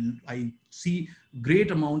 and I see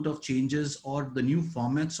great amount of changes, or the new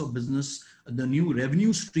formats of business, the new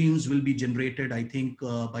revenue streams will be generated, I think,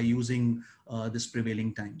 by using this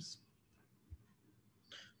prevailing times.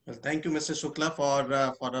 Well, thank you, Mr. Shukla, for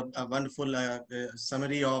a wonderful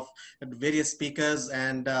summary of various speakers,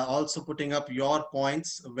 and also putting up your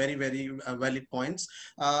points, very, very valid points.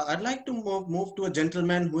 I'd like to move to a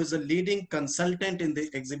gentleman who is a leading consultant in the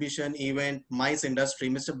exhibition event MICE industry,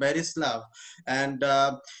 Mr. Berislav, and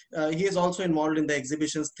he is also involved in the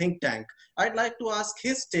exhibitions think tank. I'd like to ask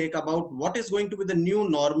his take about what is going to be the new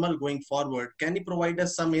normal going forward. Can he provide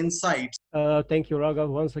us some insights? Thank you, Raghav.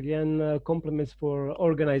 Once again, compliments for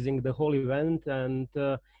organizing the whole event, and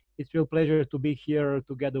it's a real pleasure to be here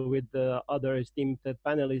together with other esteemed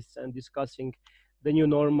panelists and discussing the new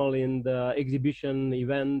normal in the exhibition,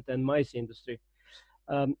 event, and MICE industry.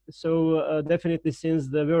 So definitely, since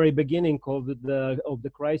the very beginning of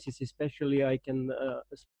the crisis, especially, I can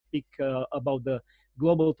speak about the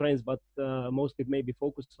global trends, but mostly maybe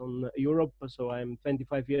focused on Europe. So I'm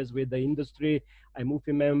 25 years with the industry. I'm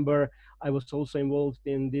UFI member. I was also involved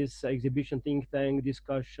in this exhibition think tank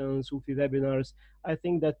discussions, UFI webinars. I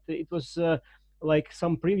think that it was like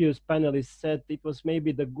some previous panelists said, it was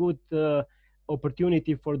maybe the good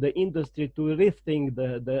opportunity for the industry to rethink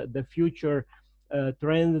the future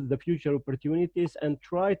trend, the future opportunities, and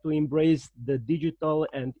try to embrace the digital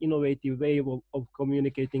and innovative way of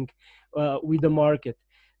communicating with the market.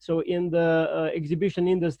 So in the exhibition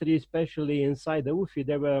industry, especially inside the UFI,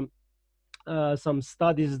 there were some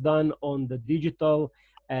studies done on the digital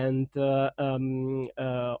and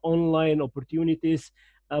online opportunities,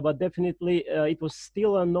 but definitely it was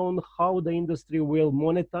still unknown how the industry will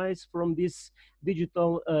monetize from these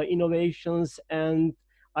digital innovations. And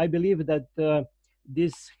I believe that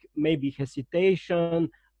this maybe hesitation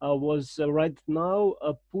was right now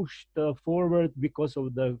pushed forward because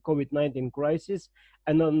of the COVID-19 crisis,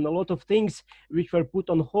 and on a lot of things which were put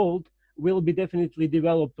on hold will be definitely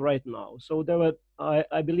developed right now. So there were,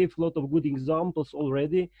 I believe, a lot of good examples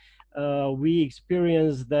already. We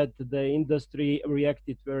experienced that the industry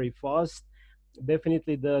reacted very fast.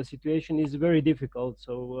 Definitely the situation is very difficult.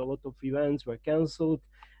 So a lot of events were canceled.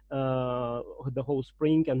 The whole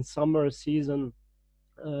spring and summer season,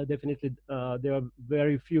 definitely there are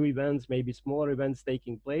very few events, maybe smaller events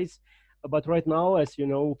taking place. But right now, as you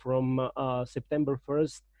know, from September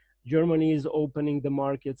 1st, Germany is opening the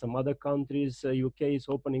market, some other countries, UK is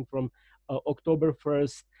opening from October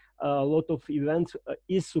 1st. A lot of events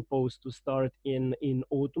is supposed to start in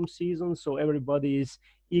autumn season. So everybody is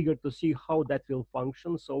eager to see how that will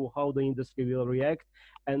function, so how the industry will react.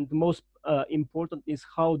 And most important is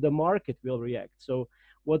how the market will react. So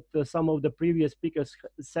what some of the previous speakers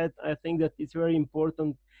said, I think that it's very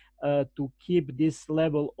important to keep this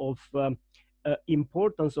level of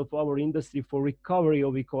importance of our industry for recovery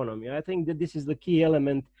of economy. I think that this is the key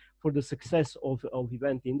element for the success of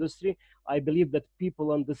event industry. I believe that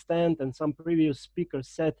people understand, and some previous speakers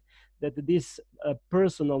said that this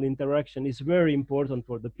personal interaction is very important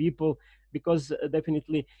for the people, because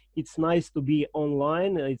definitely it's nice to be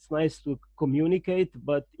online, it's nice to communicate,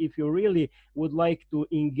 but if you really would like to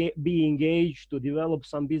be engaged, to develop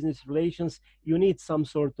some business relations, you need some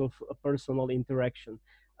sort of personal interaction.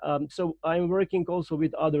 So I'm working also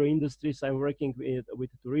with other industries. I'm working with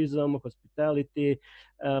tourism, hospitality.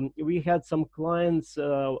 We had some clients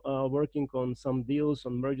working on some deals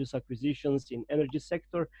on mergers, acquisitions in energy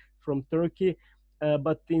sector from Turkey.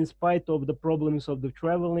 But in spite of the problems of the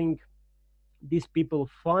traveling, these people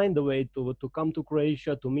find a way to come to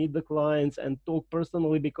Croatia to meet the clients and talk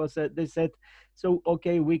personally, because they said, so,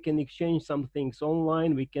 okay, we can exchange some things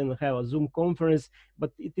online, we can have a Zoom conference,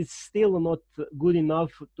 but it is still not good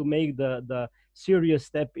enough to make the serious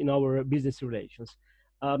step in our business relations.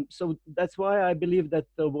 So that's why I believe that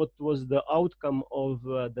what was the outcome of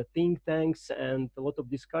the think tanks and a lot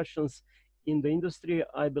of discussions in the industry,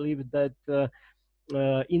 I believe that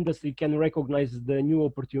industry can recognize the new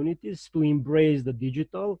opportunities to embrace the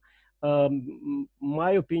digital.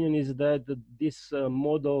 My opinion is that this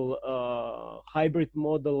model, hybrid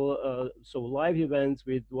model, so live events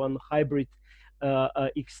with one hybrid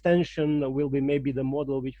extension will be maybe the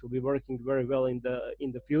model which will be working very well in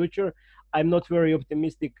the future. I'm not very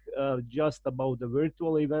optimistic just about the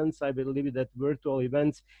virtual events. I believe that virtual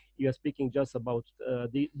events, you are speaking just about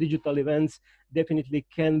the digital events, definitely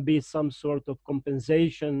can be some sort of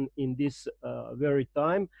compensation in this very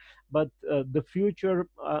time. But the future,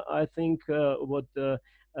 I think what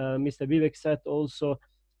Mr. Vivek said also,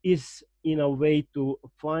 is in a way to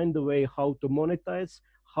find a way how to monetize,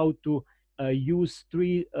 how to use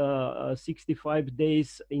 365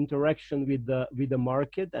 days interaction with the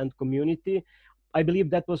market and community. I believe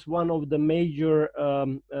that was one of the major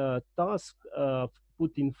tasks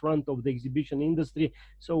put in front of the exhibition industry.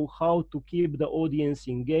 So how to keep the audience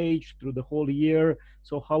engaged through the whole year.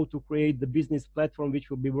 So how to create the business platform which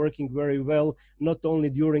will be working very well, not only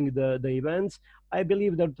during the events. I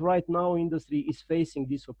believe that right now industry is facing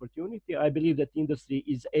this opportunity. I believe that industry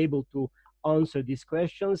is able to answer these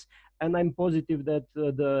questions, and I'm positive that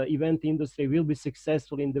the event industry will be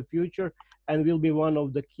successful in the future and will be one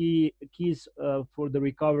of the keys for the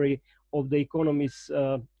recovery of the economies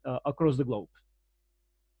across the globe.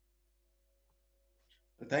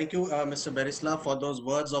 Thank you, Mr. Berislav, for those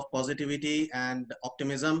words of positivity and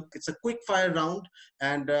optimism. It's a quick fire round,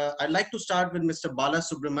 and I'd like to start with Mr. Bala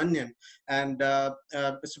Subramanian. And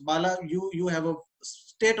Mr. Bala, you have a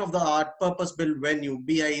state-of-the-art purpose-built venue,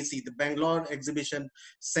 BIEC, the Bangalore Exhibition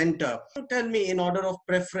Center. Tell me, in order of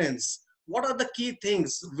preference, what are the key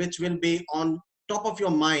things which will be on top of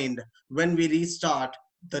your mind when we restart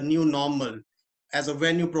the new normal as a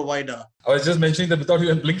venue provider? I was just mentioning that without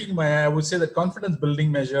even blinking my eye, I would say that confidence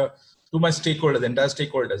building measure to my stakeholders, the entire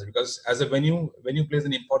stakeholders, because as a venue plays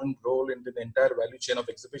an important role in the entire value chain of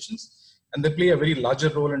exhibitions, and they play a very larger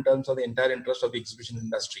role in terms of the entire interest of the exhibition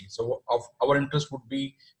industry. So our interest would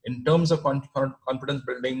be in terms of confidence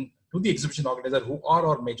building to the exhibition organizer, who are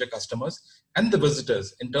our major customers, and the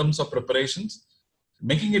visitors in terms of preparations,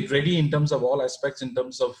 making it ready in terms of all aspects, in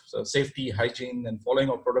terms of safety, hygiene, and following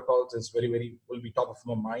our protocols is will be top of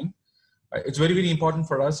my mind. It's very important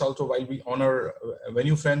for us also, while we honor a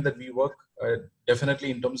venue friend that we work definitely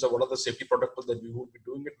in terms of what are the safety protocols that we will be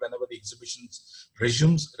doing it whenever the exhibitions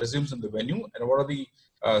resumes in the venue, and what are the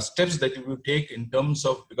steps that we will take in terms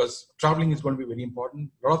of, because traveling is going to be very important.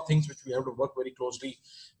 A lot of things which we have to work very closely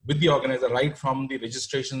with the organizer, right from the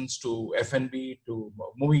registrations to F&B to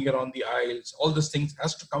moving around the aisles. All these things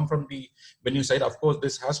has to come from the venue side. Of course,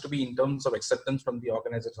 this has to be in terms of acceptance from the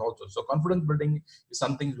organizers also. So confidence building is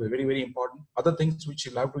something very important. Other things which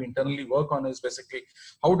you'll have to internally work on is basically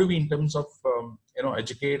how do we, in terms of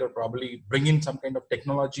educate or probably bring in some kind of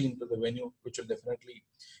technology into the venue, which will definitely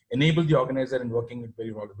enable the organizer in working with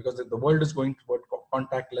very well, because the world is going toward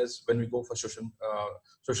contactless when we go for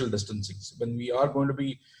social distancing. So when we are going to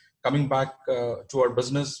be coming back to our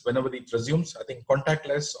business whenever it resumes, I think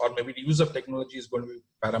contactless or maybe the use of technology is going to be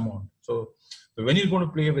paramount. So the venue is going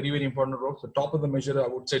to play a very important role. So top of the measure, I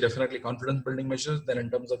would say definitely confidence building measures. Then in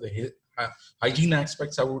terms of the hygiene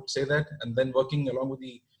aspects, I would say that, and then working along with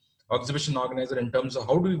the exhibition organizer in terms of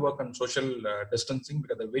how do we work on social distancing,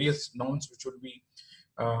 because the various norms which would be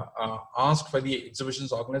asked for the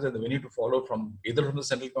exhibitions organizer, the venue to follow from either from the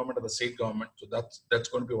central government or the state government. So that's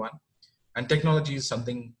going to be one. And technology is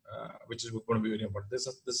something which is going to be very important.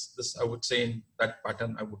 This I would say in that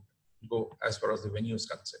pattern I would go as far as the venue is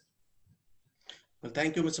concerned. Well,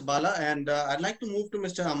 thank you, Mr. Bala. And I'd like to move to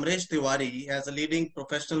Mr. Amresh Tiwari as a leading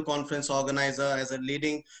professional conference organizer, as a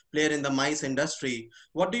leading player in the MICE industry.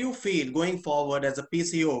 What do you feel going forward as a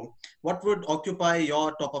PCO? What would occupy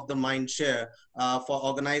your top of the mind share for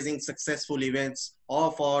organizing successful events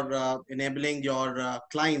or for enabling your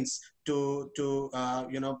clients to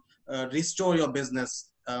restore your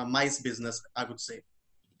business, MICE business, I would say?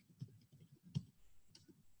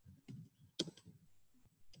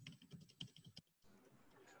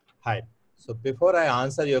 Hi. So before I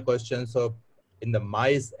answer your question, so in the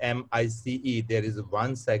MICE, M-I-C-E, there is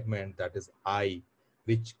one segment that is I,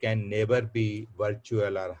 which can never be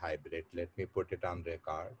virtual or hybrid. Let me put it on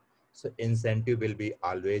record. So incentive will be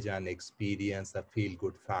always an experience, a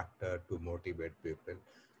feel-good factor to motivate people.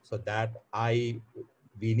 So that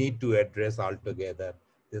we need to address altogether.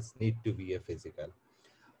 This need to be a physical.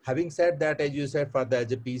 Having said that, as you said, for the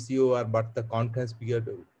as a PCO or but the conference we are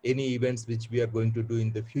any events which we are going to do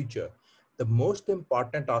in the future, the most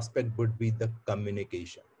important aspect would be the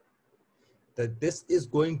communication. That this is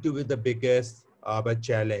going to be the biggest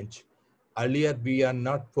challenge. Earlier, we are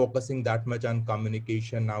not focusing that much on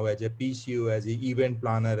communication. Now, as a PCO, as an event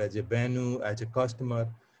planner, as a venue, as a customer,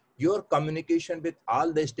 your communication with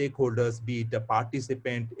all the stakeholders, be it a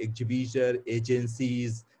participant, exhibitor,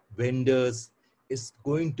 agencies, vendors, is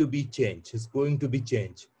going to be changed. It's going to be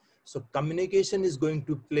changed. So communication is going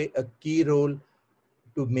to play a key role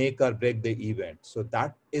to make or break the event. So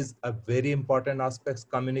that is a very important aspect,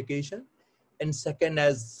 communication. And second,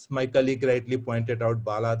 as my colleague rightly pointed out,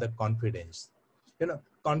 Bala, the confidence.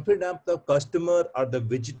 Confidence of the customer or the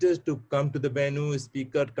visitors to come to the venue,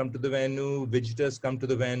 speaker come to the venue, visitors come to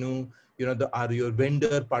the venue, are your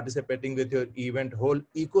vendor participating with your event, whole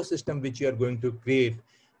ecosystem which you are going to create,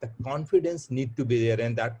 the confidence need to be there,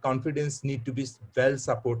 and that confidence need to be well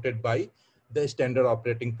supported by the standard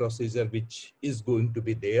operating procedure which is going to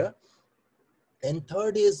be there. And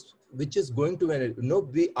third is, which is going to,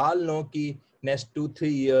 we all know that next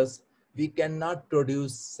 2-3 years, we cannot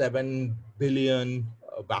produce 7 billion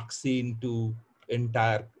vaccine to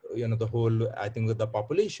entire, the whole, I think with the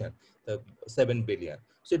population, the 7 billion.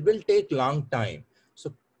 So it will take long time.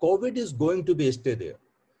 So COVID is going to be stay there.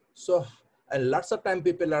 So lots of time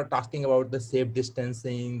people are talking about the safe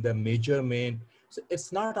distancing, the measurement. So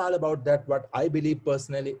it's not all about that. What I believe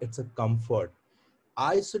personally, it's a comfort.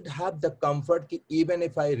 I should have the comfort that even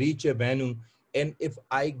if I reach a venue and if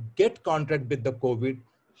I get contact with the COVID,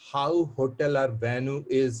 how hotel or venue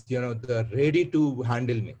is, the ready to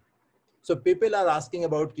handle me. So people are asking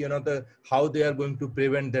about, how they are going to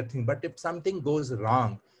prevent that thing. But if something goes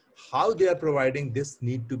wrong, how they are providing this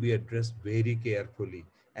need to be addressed very carefully.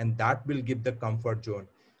 And that will give the comfort zone.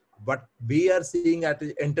 But we are seeing at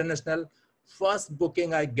the international, first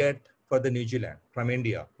booking I get for the New Zealand from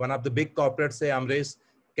India. One of the big corporates say, Amresh,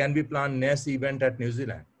 can we plan next event at New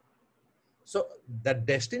Zealand? So the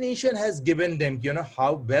destination has given them,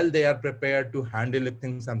 how well they are prepared to handle if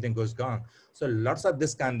something goes wrong. So lots of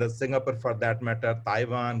this kind of Singapore for that matter,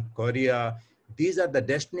 Taiwan, Korea, these are the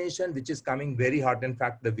destination which is coming very hot. In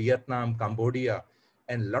fact, the Vietnam, Cambodia,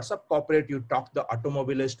 and lots of corporate, you talk the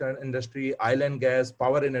automobile industry, oil and gas,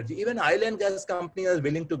 power energy, even oil and gas companies are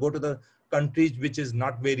willing to go to the countries which is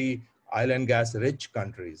not very oil and gas rich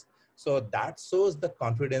countries. So that shows the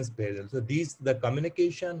confidence build. So these, the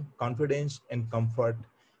communication, confidence, and comfort,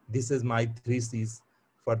 this is my 3 C's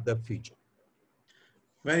for the future.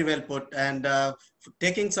 Very well put. And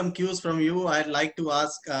taking some cues from you, I'd like to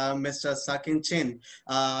ask Mr. Sakin Chin,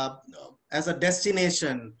 as a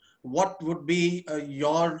destination, what would be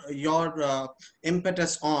your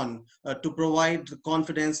impetus on to provide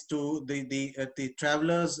confidence to the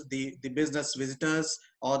travelers, the business visitors,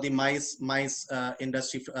 or the MICE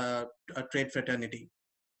industry trade fraternity?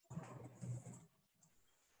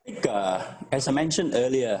 I think, as I mentioned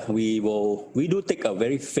earlier, we do take a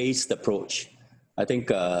very phased approach. I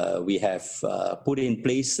think we have put in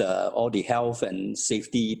place all the health and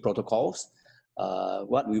safety protocols.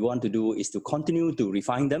 What we want to do is to continue to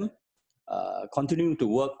refine them, continue to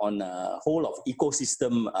work on a whole of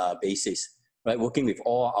ecosystem basis, right? Working with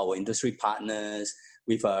all our industry partners,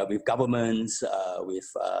 with governments, with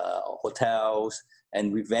hotels,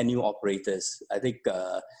 and with venue operators. I think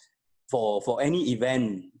for any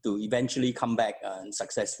event to eventually come back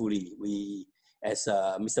successfully, we, as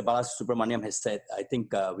Mr. Bala Subramaniam has said, I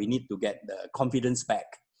think we need to get the confidence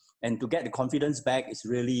back. And to get the confidence back is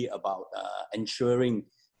really about ensuring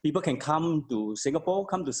people can come to Singapore,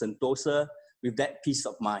 come to Sentosa with that peace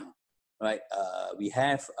of mind, right? We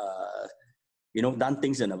have, done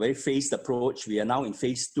things in a very phased approach. We are now in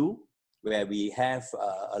phase 2, where we have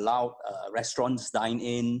allowed restaurants dine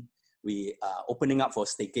in. We are opening up for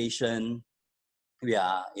staycation. We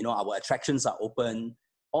are, our attractions are open,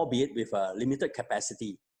 albeit with a limited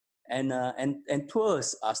capacity. And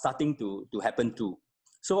tours are starting to happen too.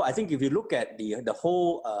 So I think if you look at the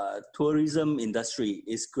whole tourism industry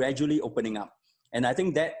is gradually opening up. And I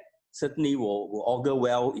think that certainly will augur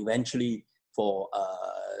well eventually for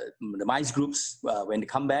the MICE groups when they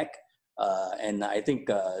come back. And I think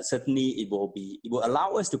certainly it will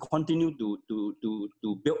allow us to continue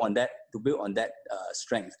to build on that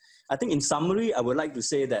strength. I think in summary, I would like to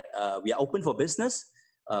say that we are open for business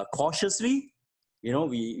cautiously.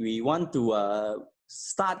 We want to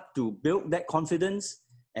start to build that confidence,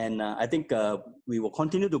 and I think we will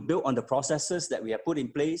continue to build on the processes that we have put in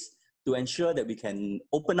place to ensure that we can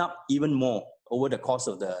open up even more over the course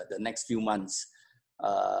of the next few months.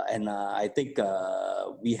 And I think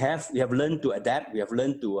we have learned to adapt. We have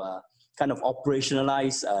learned to kind of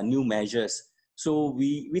operationalize new measures. So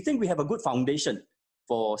we think we have a good foundation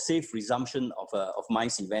for safe resumption of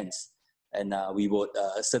MICE events. And we would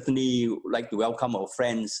certainly like to welcome our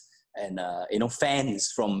friends and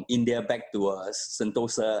fans from India back to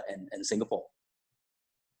Sentosa and Singapore.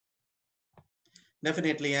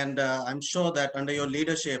 Definitely, and I'm sure that under your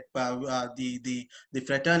leadership, the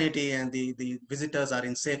fraternity and the visitors are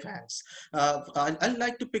in safe hands. I'd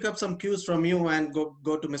like to pick up some cues from you and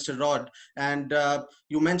go to Mr. Rod. And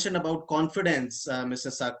you mentioned about confidence,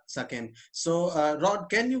 Mr. Sakin. So,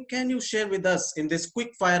 Rod, can you share with us in this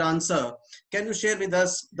quick fire answer? Can you share with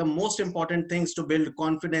us the most important things to build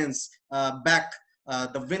confidence back,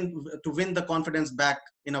 to win the confidence back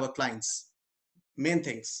in our clients? Main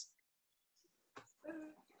things.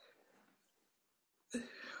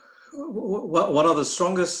 One of the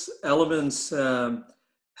strongest elements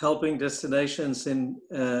helping destinations in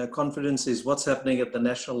confidence is what's happening at the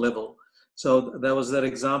national level. So there was that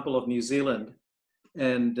example of New Zealand,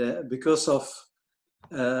 and because of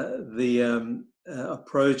the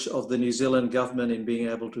approach of the New Zealand government in being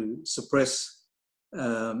able to suppress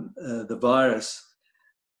the virus,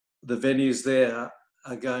 the venues there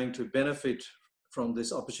are going to benefit from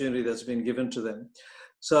this opportunity that's been given to them.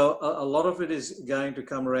 So a lot of it is going to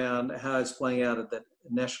come around how it's playing out at that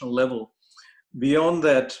national level. Beyond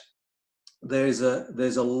that, there's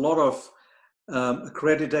a lot of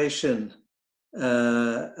accreditation,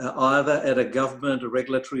 either at a government or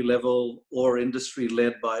regulatory level or industry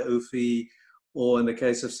led by UFI, or in the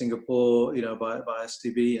case of Singapore, by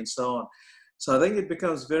STB and so on. So I think it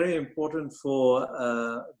becomes very important for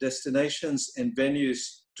destinations and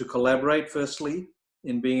venues to collaborate, firstly,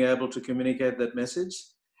 in being able to communicate that message,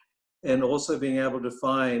 and also being able to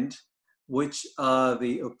find which are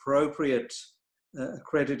the appropriate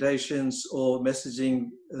accreditations or messaging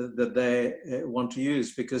that they want to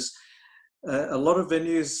use, because a lot of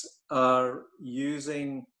venues are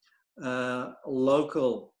using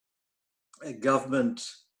local government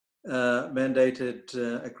mandated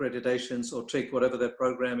accreditations or TIC, whatever that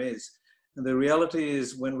program is. And the reality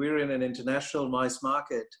is, when we're in an international MICE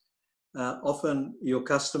market, often your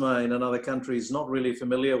customer in another country is not really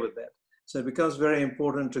familiar with that. So it becomes very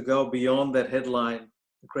important to go beyond that headline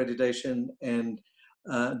accreditation and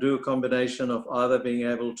do a combination of either being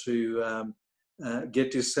able to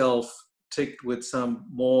get yourself ticked with some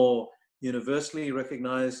more universally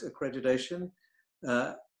recognized accreditation,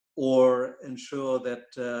 or ensure that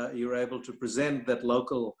you're able to present that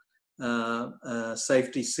local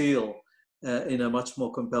safety seal in a much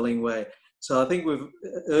more compelling way. So I think we've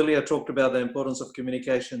earlier talked about the importance of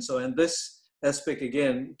communication. So in this aspect,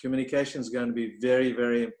 again, communication is going to be very,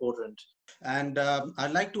 very important. And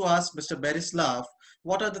I'd like to ask Mr. Berislav,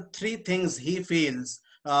 what are the three things he feels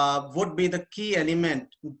would be the key element,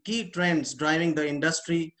 key trends driving the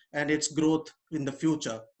industry and its growth in the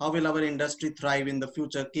future? How will our industry thrive in the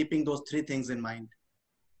future, keeping those three things in mind?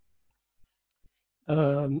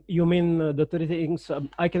 You mean the three things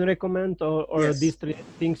I can recommend, or Yes. these three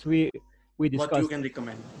things we discussed? What you can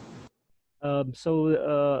recommend?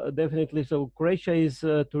 Definitely. So Croatia is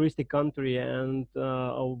a touristic country, and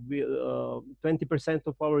 20%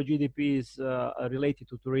 of our GDP is related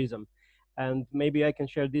to tourism. And maybe I can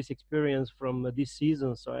share this experience from this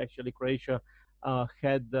season. So actually, Croatia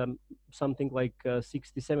had something like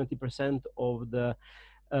 60-70% of the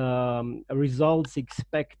results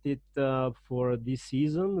expected for this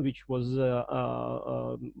season, which was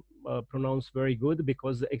pronounced very good,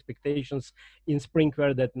 because the expectations in spring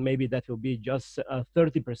were that maybe that will be just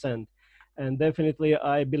 30%. And definitely,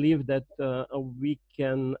 I believe that we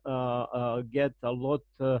can get a lot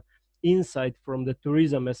insight from the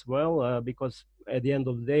tourism as well, because at the end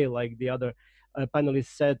of the day, like the other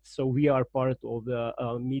panelists said, so we are part of the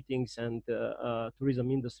meetings and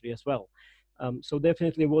tourism industry as well. So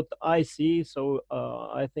definitely what I see, so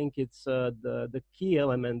I think it's the key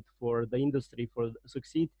element for the industry for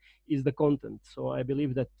succeed is the content. So I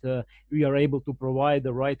believe that we are able to provide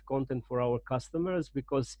the right content for our customers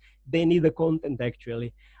because they need the content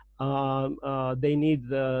actually. They need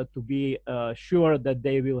to be sure that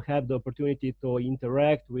they will have the opportunity to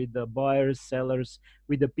interact with the buyers, sellers,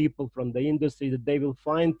 with the people from the industry, that they will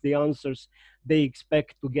find the answers they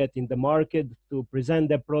expect to get in the market, to present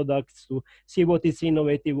their products, to see what is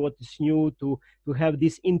innovative, what is new, to have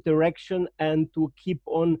this interaction and to keep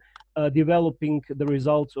on developing the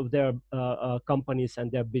results of their companies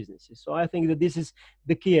and their businesses. So I think that this is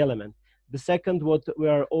the key element. The second, what we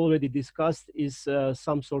are already discussed, is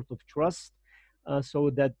some sort of trust,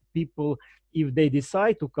 so that people, if they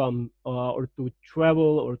decide to come or to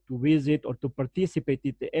travel or to visit or to participate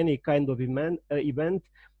in any kind of event,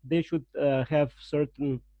 they should have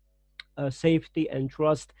certain safety and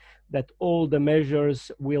trust that all the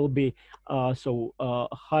measures will be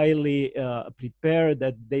highly prepared,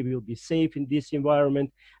 that they will be safe in this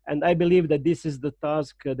environment. And I believe that this is the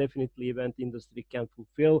task definitely event industry can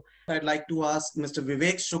fulfill. I'd like to ask Mr.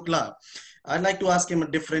 Vivek Shukla. I'd like to ask him a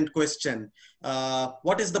different question.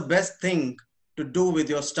 What is the best thing to do with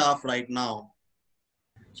your staff right now?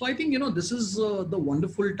 So I think, this is the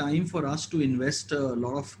wonderful time for us to invest a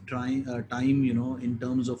lot of time, in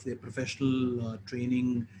terms of their professional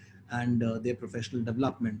training and their professional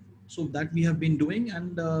development. So that we have been doing,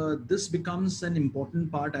 and this becomes an important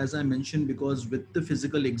part, as I mentioned, because with the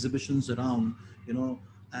physical exhibitions around,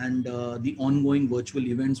 and the ongoing virtual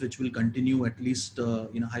events, which will continue at least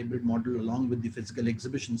in a hybrid model along with the physical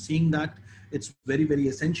exhibition, seeing that it's very, very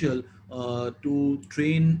essential to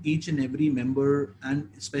train each and every member, and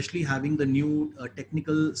especially having the new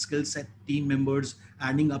technical skill set team members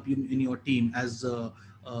adding up in your team, as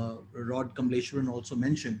Rod Kamleshwaran also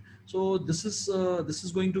mentioned. So this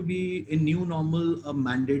is going to be a new normal, a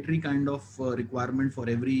mandatory kind of requirement for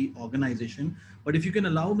every organization. But if you can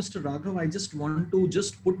allow, Mr. Raghav, I just want to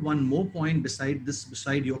just put one more point beside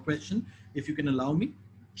your question, if you can allow me.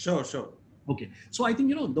 Sure, sure. Okay, so I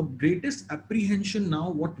think, the greatest apprehension now,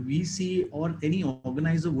 what we see or any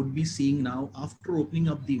organizer would be seeing now after opening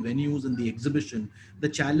up the venues and the exhibition, the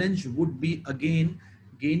challenge would be again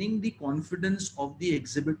gaining the confidence of the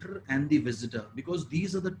exhibitor and the visitor, because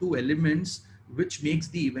these are the two elements which makes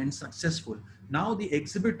the event successful. Now the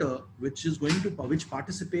exhibitor, which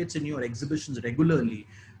participates in your exhibitions regularly,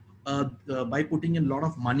 by putting in a lot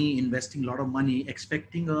of money, investing a lot of money,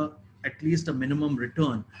 expecting at least a minimum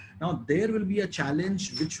return. Now there will be a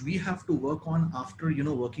challenge which we have to work on after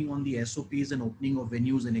working on the SOPs and opening of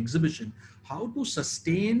venues and exhibition, how to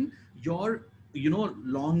sustain your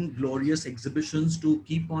long glorious exhibitions, to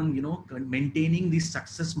keep on maintaining the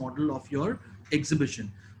success model of your exhibition.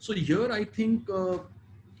 So here I think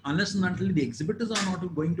unless and until the exhibitors are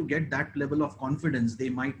not going to get that level of confidence, they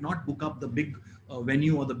might not book up the big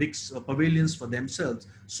venue or the big pavilions for themselves.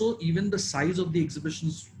 So even the size of the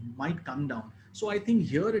exhibitions might come down. So I think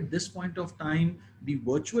here at this point of time, the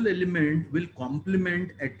virtual element will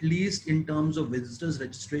complement, at least in terms of visitors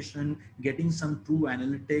registration, getting some true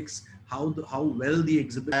analytics, how well the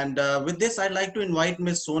exhibit. And with this, I'd like to invite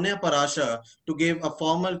Ms. Sonia Parasha to give a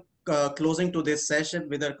formal closing to this session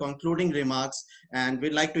with her concluding remarks. And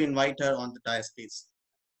we'd like to invite her on the dais, please.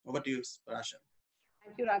 Over to you, Parasha.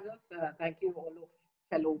 Thank you, Raghav. Thank you, all of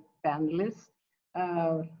fellow panelists.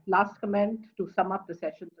 Last comment to sum up the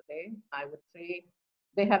session today, I would say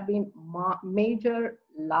there have been major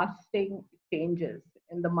lasting changes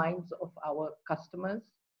in the minds of our customers,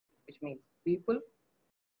 which means people,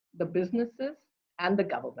 the businesses, and the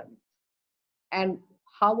government. And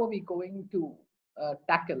how are we going to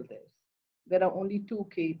tackle this? There are only two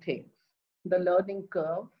key things: the learning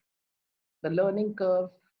curve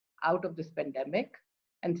out of this pandemic,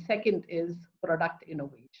 and second is product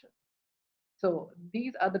innovation. So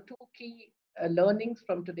these are the two key learnings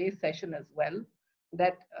from today's session as well,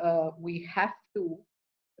 that we have to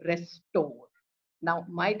restore. Now,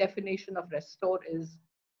 my definition of restore is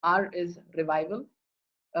R is revival,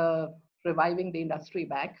 reviving the industry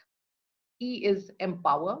back. E is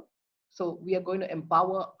empower. So we are going to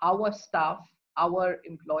empower our staff, our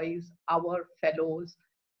employees, our fellows,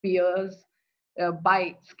 peers,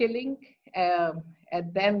 by skilling.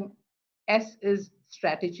 And then S is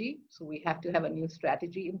strategy. So we have to have a new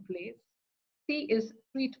strategy in place. C is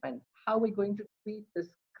treatment. How are we going to treat this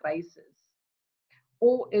crisis?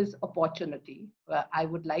 O is opportunity. I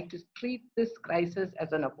would like to treat this crisis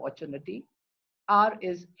as an opportunity. R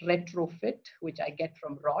is retrofit, which I get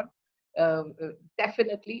from Rod.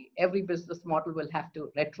 definitely every business model will have to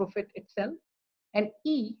retrofit itself. And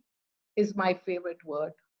E is my favorite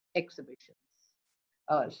word, exhibitions.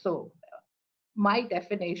 So my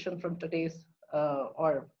definition from today's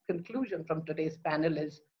or conclusion from today's panel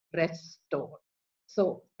is restore.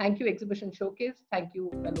 So thank you, Exhibition Showcase. Thank you,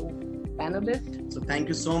 fellow panelists. So thank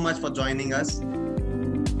you so much for joining us.